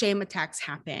those shame attacks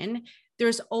happen,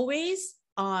 there's always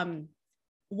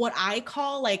what I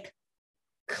call like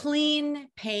clean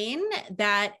pain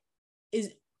that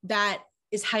is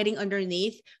hiding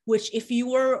underneath, which if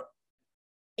you were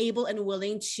able and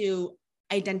willing to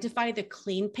identify the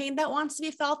clean pain that wants to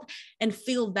be felt and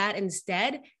feel that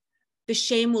instead, the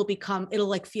shame it'll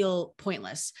like feel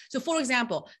pointless. So for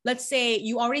example, let's say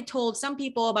you already told some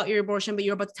people about your abortion, but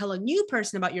you're about to tell a new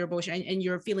person about your abortion and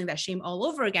you're feeling that shame all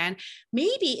over again.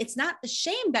 Maybe it's not the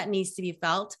shame that needs to be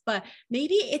felt, but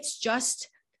maybe it's just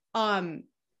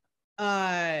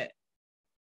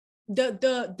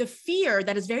the fear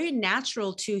that is very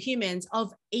natural to humans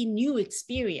of a new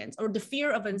experience, or the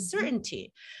fear of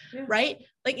uncertainty, right?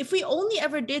 Like if we only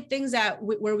ever did things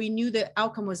where we knew the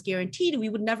outcome was guaranteed, we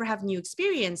would never have new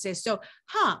experiences. So,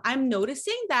 I'm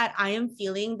noticing that I am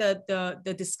feeling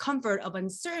the discomfort of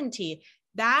uncertainty.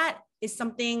 That is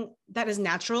something that is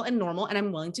natural and normal, and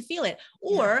I'm willing to feel it.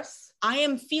 Or I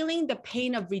am feeling the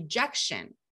pain of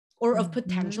rejection. or of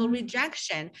potential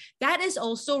rejection. That is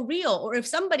also real. Or if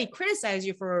somebody criticizes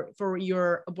you for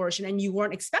your abortion and you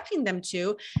weren't expecting them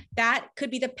to, that could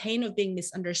be the pain of being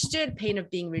misunderstood, pain of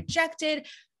being rejected.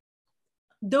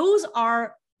 Those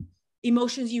are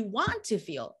emotions you want to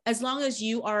feel, as long as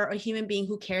you are a human being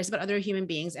who cares about other human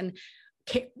beings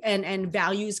and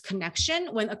values connection.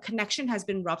 When a connection has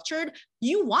been ruptured,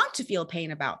 you want to feel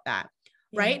pain about that,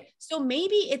 right? So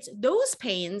maybe it's those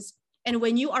pains. And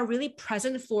when you are really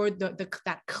present for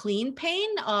that clean pain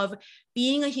of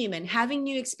being a human, having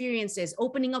new experiences,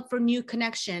 opening up for new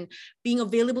connection, being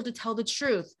available to tell the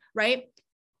truth, right?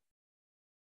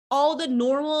 All the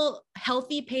normal,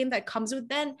 healthy pain that comes with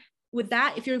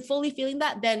that, if you're fully feeling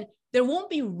that, then there won't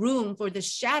be room for the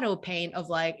shadow pain of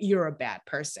like, you're a bad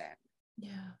person.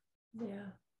 Yeah.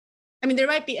 I mean, there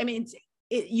might be,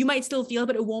 you might still feel,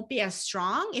 but it won't be as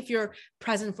strong if you're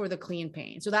present for the clean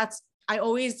pain. So I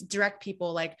always direct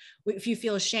people, like, if you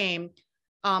feel shame,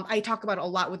 I talk about it a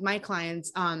lot with my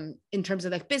clients in terms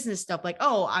of like business stuff, like,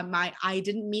 oh, I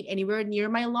didn't meet anywhere near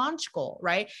my launch goal,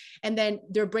 right? And then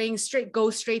their brain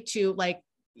goes straight to like,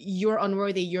 you're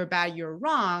unworthy, you're bad, you're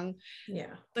wrong.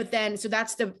 Yeah. But then, so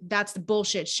that's the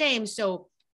bullshit shame. So,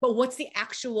 but what's the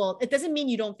actual, it doesn't mean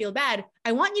you don't feel bad.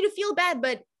 I want you to feel bad,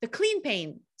 but the clean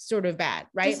pain sort of bad,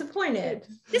 right? Disappointed,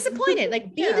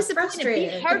 like be disappointed,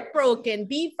 be heartbroken,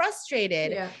 be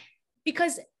frustrated,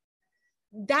 because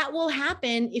that will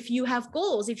happen if you have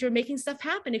goals, if you're making stuff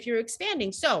happen, if you're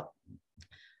expanding. So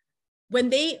when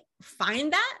they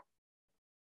find that,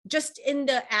 just in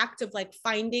the act of like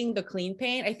finding the clean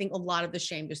pain, I think a lot of the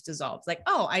shame just dissolves. Like,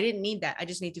 oh, I didn't need that. I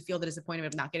just need to feel the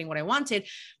disappointment of not getting what I wanted,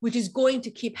 which is going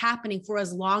to keep happening for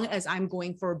as long as I'm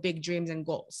going for big dreams and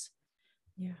goals.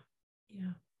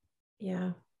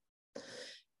 Yeah.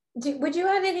 Would you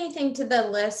add anything to the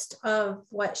list of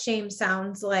what shame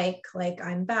sounds like? Like,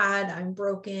 I'm bad, I'm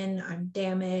broken, I'm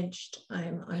damaged,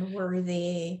 I'm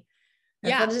unworthy.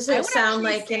 Yeah. What does it sound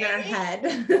like in our head?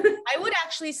 I would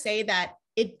actually say that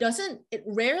it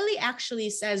rarely actually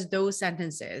says those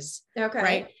sentences. Okay.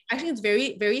 Right. I think it's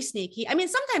very, very sneaky. I mean,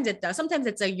 sometimes it does. Sometimes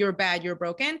it's like, you're bad, you're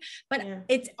broken, but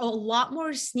it's a lot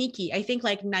more sneaky. I think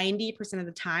like 90% of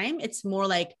the time, it's more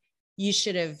like, you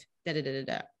should have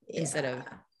instead of,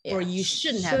 or you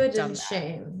shouldn't have done that.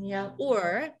 Shame. Yeah.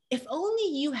 Or if only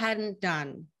you hadn't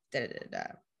done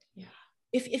Yeah.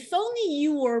 If only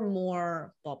you were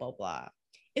more blah, blah, blah.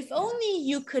 If only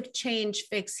you could change,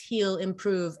 fix, heal,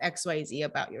 improve XYZ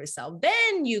about yourself,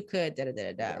 then you could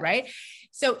right?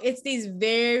 So it's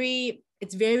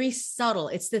it's very subtle.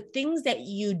 It's the things that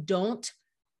you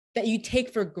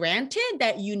take for granted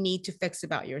that you need to fix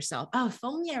about yourself. Oh, if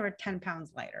only I were 10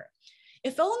 pounds lighter.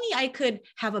 If only I could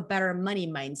have a better money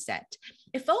mindset.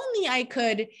 If only I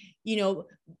could,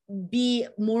 be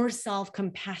more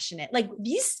self-compassionate. Like,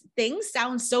 these things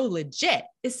sound so legit.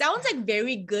 It sounds like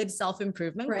very good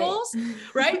self-improvement goals,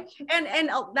 right? And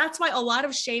that's why a lot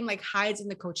of shame like hides in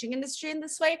the coaching industry in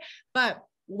this way. But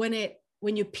when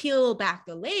you peel back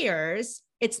the layers,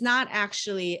 it's not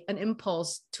actually an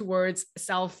impulse towards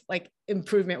self like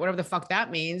improvement, whatever the fuck that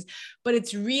means, but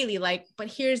it's really like, but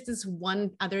here's this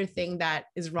one other thing that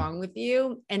is wrong with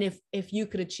you. And if you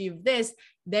could achieve this,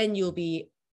 then you'll be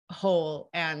whole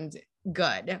and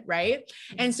good. Right.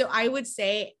 And so I would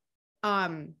say,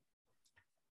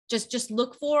 just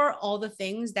look for all the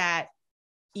things that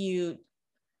you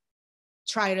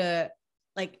try to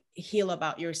like heal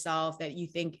about yourself that you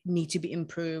think need to be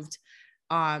improved.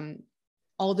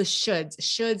 All the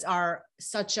shoulds are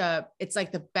it's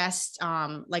like the best,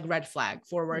 like red flag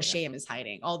for where shame is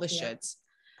hiding, all the shoulds.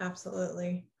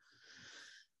 Absolutely.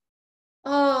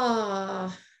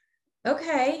 Oh,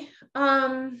 okay.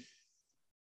 I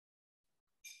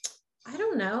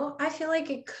don't know. I feel like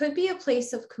it could be a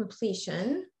place of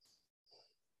completion.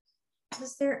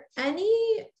 Is there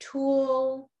any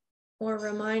tool or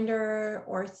reminder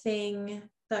or thing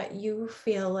that you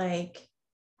feel like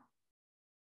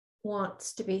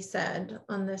wants to be said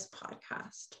on this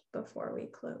podcast before we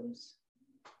close?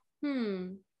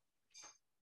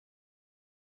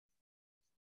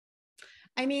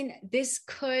 I mean, this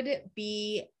could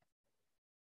be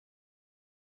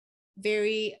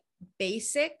very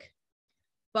basic,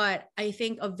 but I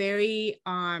think a very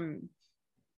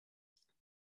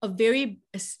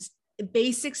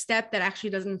basic step that actually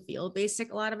doesn't feel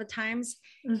basic a lot of the times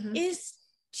is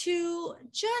to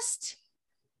just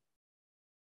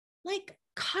like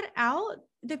cut out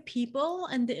the people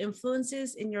and the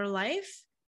influences in your life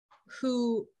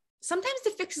who sometimes the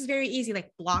fix is very easy,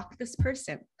 like block this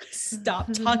person,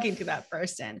 stop talking to that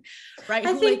person, right?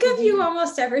 I think of you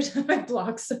almost every time I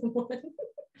block someone.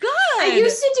 Good. I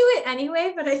used to do it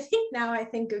anyway, but I think now I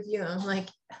think of you. I'm like,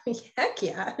 heck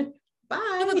yeah.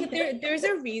 Bye. No, but there's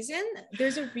a reason.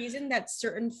 There's a reason that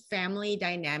certain family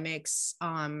dynamics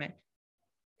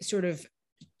sort of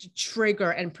trigger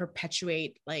and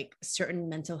perpetuate like certain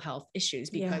mental health issues,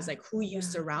 because like who you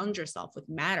surround yourself with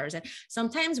matters. And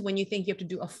sometimes when you think you have to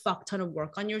do a fuck ton of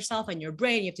work on yourself and your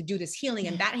brain, you have to do this healing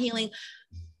and that healing,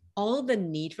 all of the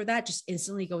need for that just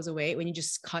instantly goes away when you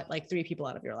just cut like 3 people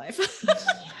out of your life.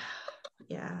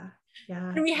 Yeah.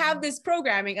 And we have this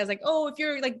programming as like, oh, if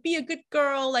you're like, be a good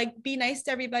girl, like be nice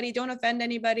to everybody, don't offend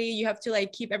anybody. You have to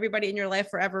like keep everybody in your life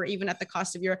forever, even at the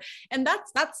cost of and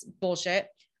that's bullshit.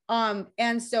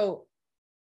 And so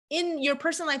in your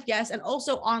personal life, yes. And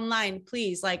also online,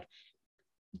 please, like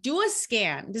do a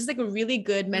scan. This is like a really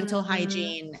good mental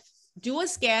hygiene. Do a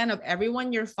scan of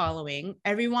everyone you're following,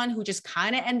 everyone who just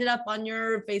kind of ended up on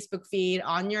your Facebook feed,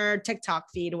 on your TikTok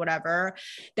feed, or whatever,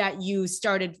 that you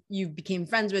became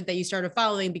friends with, that you started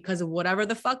following because of whatever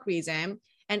the fuck reason,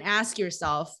 and ask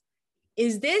yourself,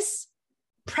 is this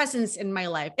presence in my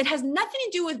life? It has nothing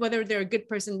to do with whether they're a good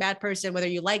person, bad person, whether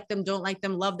you like them, don't like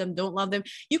them, love them, don't love them.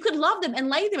 You could love them and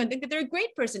like them and think that they're a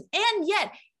great person. And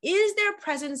yet, is their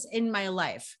presence in my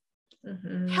life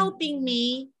helping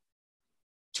me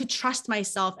to trust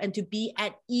myself and to be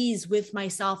at ease with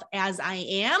myself as I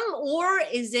am? Or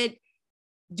is it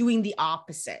doing the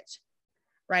opposite?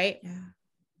 Right? Yeah.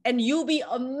 And you'll be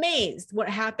amazed what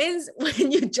happens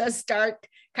when you just start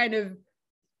kind of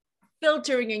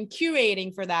filtering and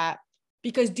curating for that,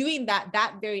 because doing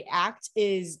that very act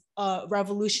is a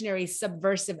revolutionary,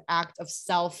 subversive act of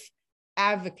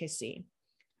self-advocacy,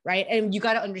 right? And you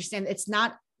got to understand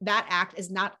that act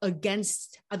is not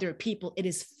against other people. It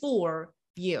is for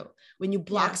you. When you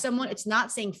block someone, it's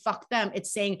not saying fuck them.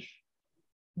 It's saying,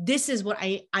 this is what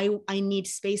I need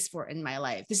space for in my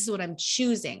life. This is what I'm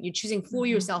choosing. You're choosing for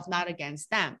yourself, not against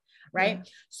them. Right. Yeah.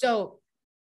 So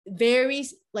very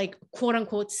like quote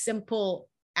unquote simple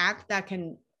act that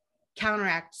can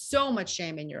counteract so much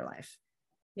shame in your life.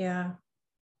 Yeah.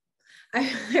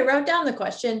 I wrote down the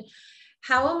question,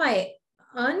 how am I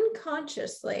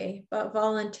unconsciously but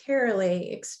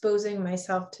voluntarily exposing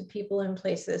myself to people and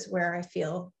places where I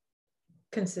feel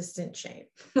consistent shame?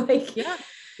 Like,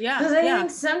 because I think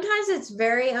sometimes it's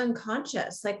very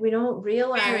unconscious, like we don't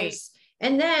realize.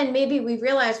 And then maybe we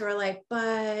realize we're like,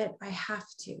 but I have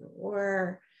to,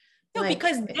 or no, like,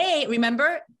 because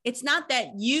remember, it's not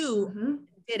that you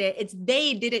did it, it's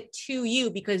they did it to you,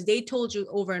 because they told you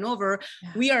over and over,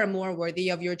 we are more worthy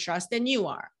of your trust than you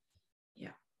are. Yeah.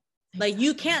 Like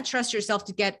you can't trust yourself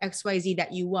to get XYZ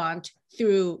that you want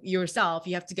through yourself.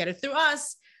 You have to get it through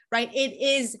us, right? It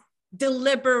is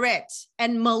deliberate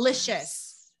and malicious.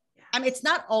 Yes. I mean, it's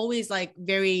not always like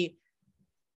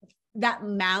that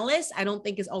malice, I don't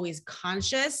think is always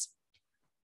conscious,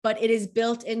 but it is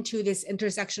built into this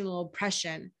intersectional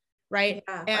oppression, right?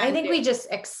 Yeah. And I think we just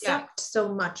accept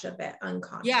so much of it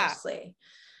unconsciously. Yeah.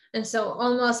 And so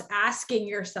almost asking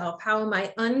yourself, how am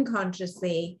I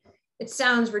unconsciously, it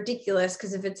sounds ridiculous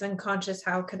because if it's unconscious,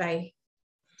 how could I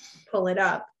pull it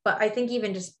up? But I think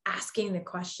even just asking the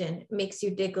question makes you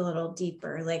dig a little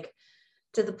deeper, like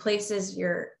to the places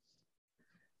you're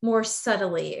more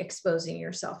subtly exposing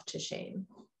yourself to shame.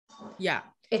 Yeah.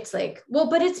 It's like, well,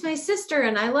 but it's my sister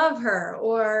and I love her,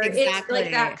 or it's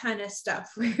like that kind of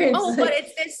stuff. But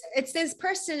it's this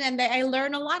person and I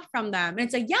learn a lot from them. And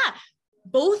it's like, yeah,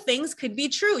 both things could be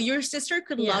true. Your sister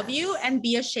could love you and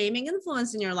be a shaming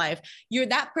influence in your life.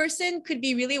 That person could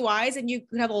be really wise and you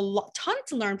could have a ton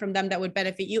to learn from them that would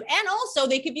benefit you. And also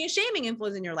they could be a shaming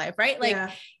influence in your life, right? Like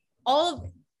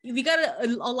we got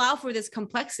to allow for this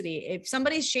complexity. If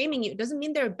somebody's shaming you, it doesn't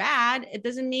mean they're bad. It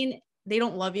doesn't mean they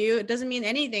don't love you. It doesn't mean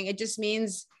anything. It just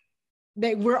means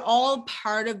that we're all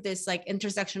part of this like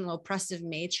intersectional oppressive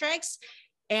matrix,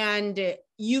 and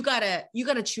you gotta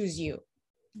choose you,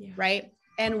 right?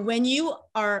 And when you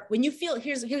feel,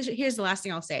 here's the last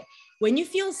thing I'll say. When you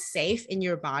feel safe in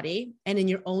your body and in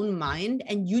your own mind,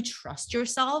 and you trust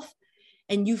yourself,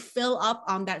 and you fill up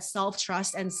on that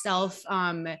self-trust and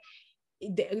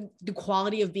the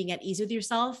quality of being at ease with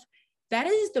yourself, that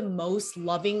is the most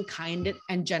loving, kind,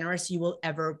 and generous you will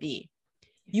ever be.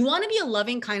 You want to be a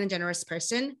loving, kind, and generous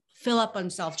person, fill up on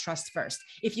self-trust first.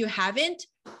 If you haven't,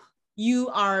 you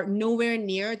are nowhere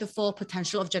near the full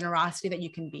potential of generosity that you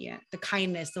can be in, the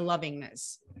kindness, the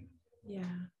lovingness. Yeah.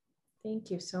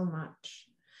 Thank you so much.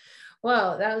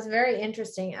 Well, that was a very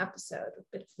interesting episode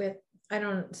with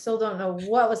still don't know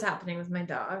what was happening with my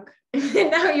dog.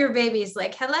 And now your baby's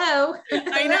like, hello.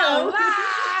 I know.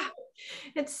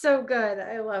 It's so good.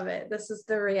 I love it. This is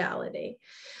the reality.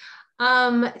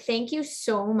 Thank you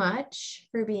so much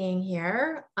for being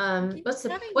here. What's the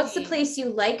Me. place you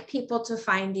like people to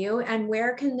find you, and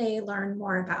where can they learn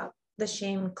more about the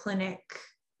Shame Clinic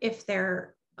if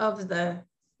they're of the,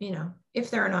 if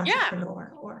they're an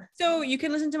entrepreneur or. So you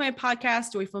can listen to my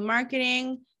podcast, Joyful Marketing.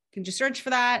 You can just search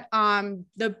for that.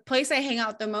 The place I hang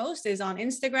out the most is on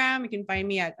Instagram. You can find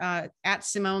me at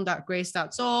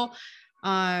simone.grace.soul.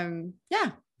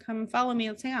 Yeah, come follow me.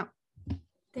 Let's hang out.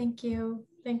 Thank you.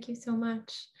 Thank you so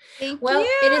much. Thank well,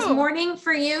 you. It is morning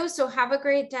for you, so have a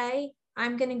great day.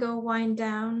 I'm going to go wind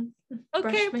down.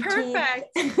 Okay,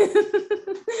 perfect. Talk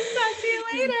to you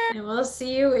later. And we'll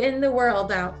see you in the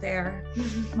world out there.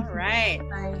 All right.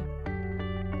 Bye.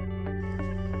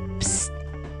 Psst,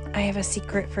 I have a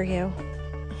secret for you.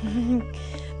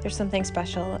 There's something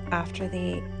special after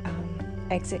the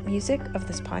exit music of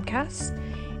this podcast,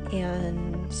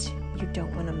 and you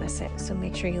don't want to miss it. So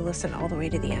make sure you listen all the way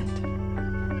to the end.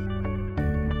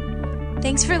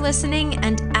 Thanks for listening,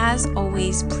 and as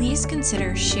always, please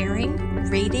consider sharing,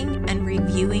 rating, and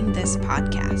reviewing this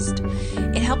podcast.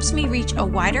 It helps me reach a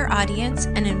wider audience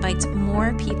and invites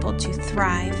more people to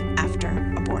thrive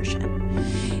after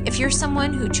abortion. If you're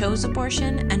someone who chose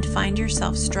abortion and find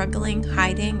yourself struggling,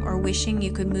 hiding, or wishing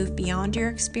you could move beyond your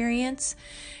experience,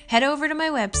 head over to my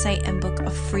website and book a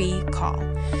free call.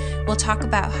 We'll talk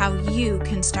about how you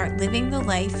can start living the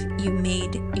life you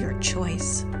made your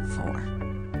choice for.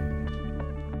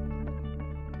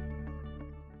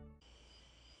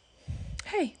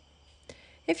 Hey,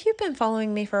 if you've been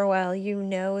following me for a while, you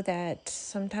know that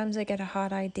sometimes I get a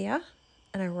hot idea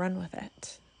and I run with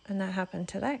it. And that happened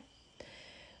today.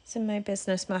 It's in my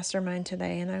business mastermind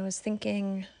today, and I was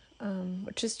thinking,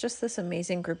 which is just this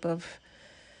amazing group of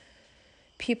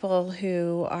people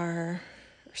who are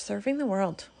serving the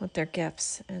world with their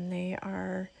gifts, and they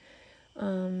are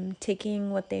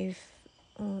taking what they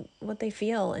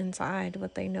feel inside,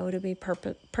 what they know to be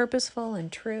purposeful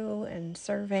and true and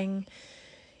serving,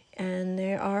 and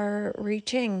they are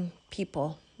reaching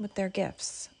people with their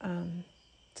gifts.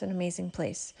 It's an amazing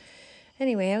place.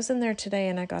 Anyway, I was in there today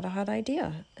and I got a hot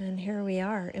idea, and here we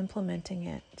are implementing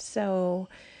it. So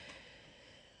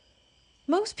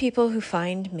most people who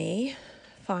find me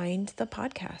find the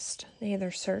podcast. They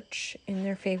either search in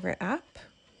their favorite app,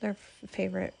 their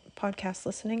favorite podcast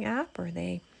listening app, or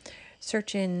they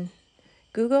search in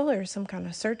Google or some kind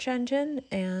of search engine,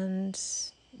 and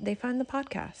they find the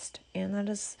podcast. And that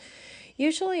is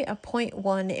usually a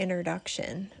 0.1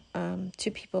 introduction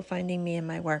to people finding me and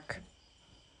my work.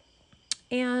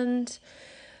 And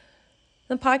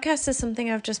the podcast is something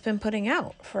I've just been putting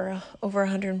out for over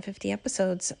 150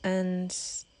 episodes, and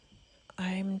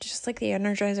I'm just like the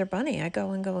Energizer Bunny. I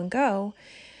go and go and go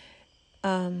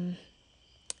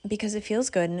because it feels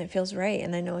good and it feels right,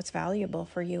 and I know it's valuable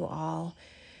for you all.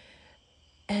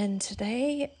 And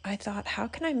today I thought, how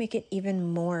can I make it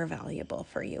even more valuable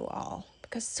for you all?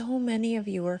 Because so many of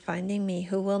you are finding me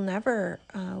who will never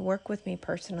work with me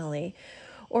personally,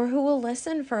 or who will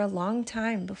listen for a long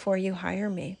time before you hire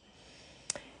me.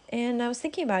 And I was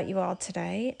thinking about you all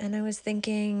today, and I was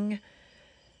thinking,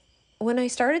 when I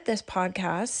started this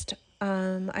podcast,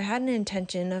 I had an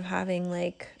intention of having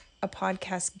like a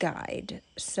podcast guide,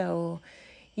 so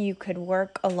you could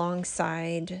work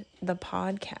alongside the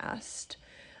podcast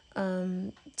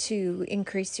to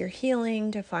increase your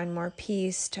healing, to find more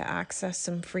peace, to access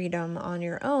some freedom on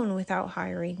your own without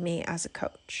hiring me as a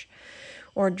coach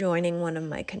or joining one of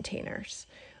my containers,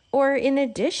 or in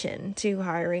addition to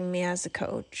hiring me as a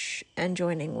coach and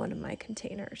joining one of my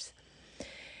containers.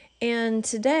 And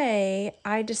today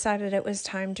I decided it was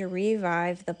time to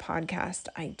revive the podcast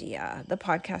idea, the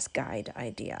podcast guide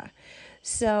idea.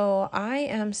 So I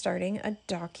am starting a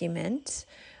document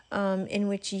in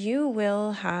which you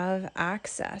will have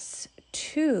access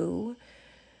to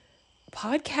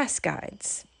podcast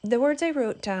guides. The words I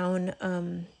wrote down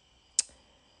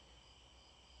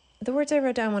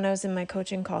when I was in my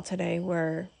coaching call today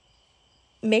were,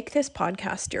 make this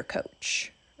podcast your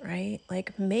coach, right?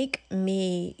 Like, make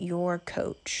me your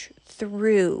coach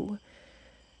through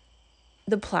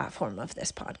the platform of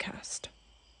this podcast.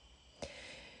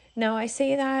 Now, I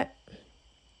say that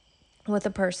with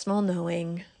a personal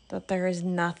knowing that there is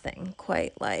nothing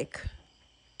quite like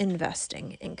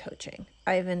investing in coaching.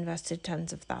 I've invested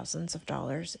tens of thousands of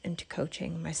dollars into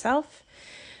coaching myself.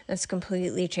 It's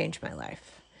completely changed my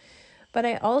life. But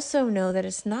I also know that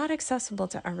it's not accessible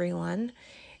to everyone,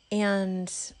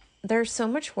 and there's so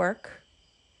much work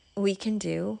we can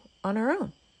do on our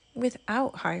own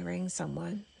without hiring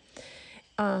someone,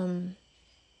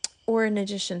 or in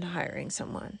addition to hiring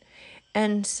someone.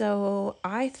 And so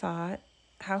I thought,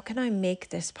 how can I make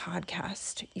this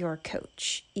podcast your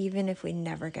coach, even if we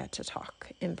never get to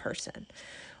talk in person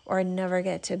or never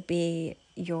get to be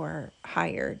your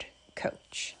hired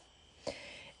coach?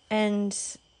 And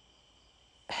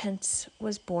hence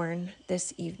was born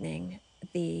this evening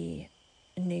the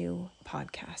new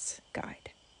podcast guide.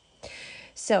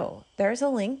 So there's a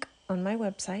link on my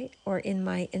website or in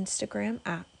my Instagram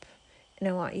app, and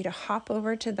I want you to hop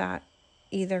over to that,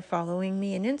 either following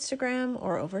me on Instagram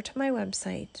or over to my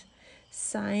website.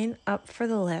 Sign up for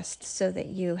the list so that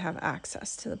you have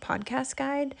access to the podcast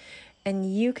guide,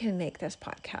 and you can make this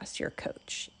podcast your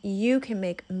coach. You can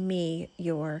make me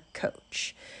your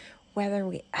coach, whether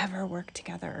we ever work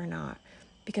together or not,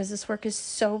 because this work is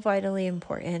so vitally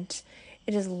important.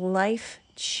 It is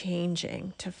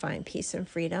life-changing to find peace and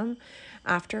freedom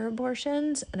after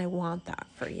abortions, and I want that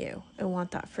for you. I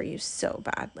want that for you so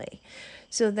badly.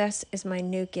 So this is my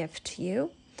new gift to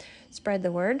you. Spread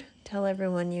the word. Tell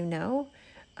everyone you know.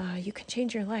 You can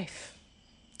change your life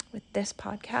with this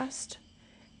podcast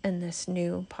and this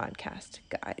new podcast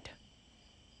guide.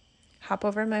 Hop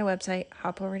over to my website,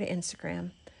 hop over to Instagram,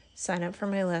 sign up for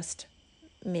my list,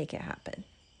 make it happen.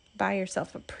 Buy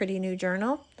yourself a pretty new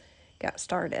journal, get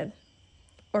started,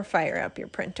 or fire up your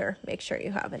printer. Make sure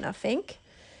you have enough ink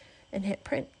and hit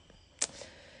print.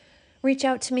 Reach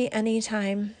out to me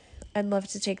anytime. I'd love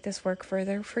to take this work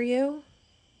further for you,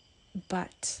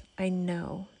 but I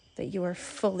know that you are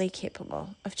fully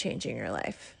capable of changing your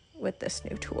life with this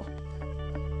new tool.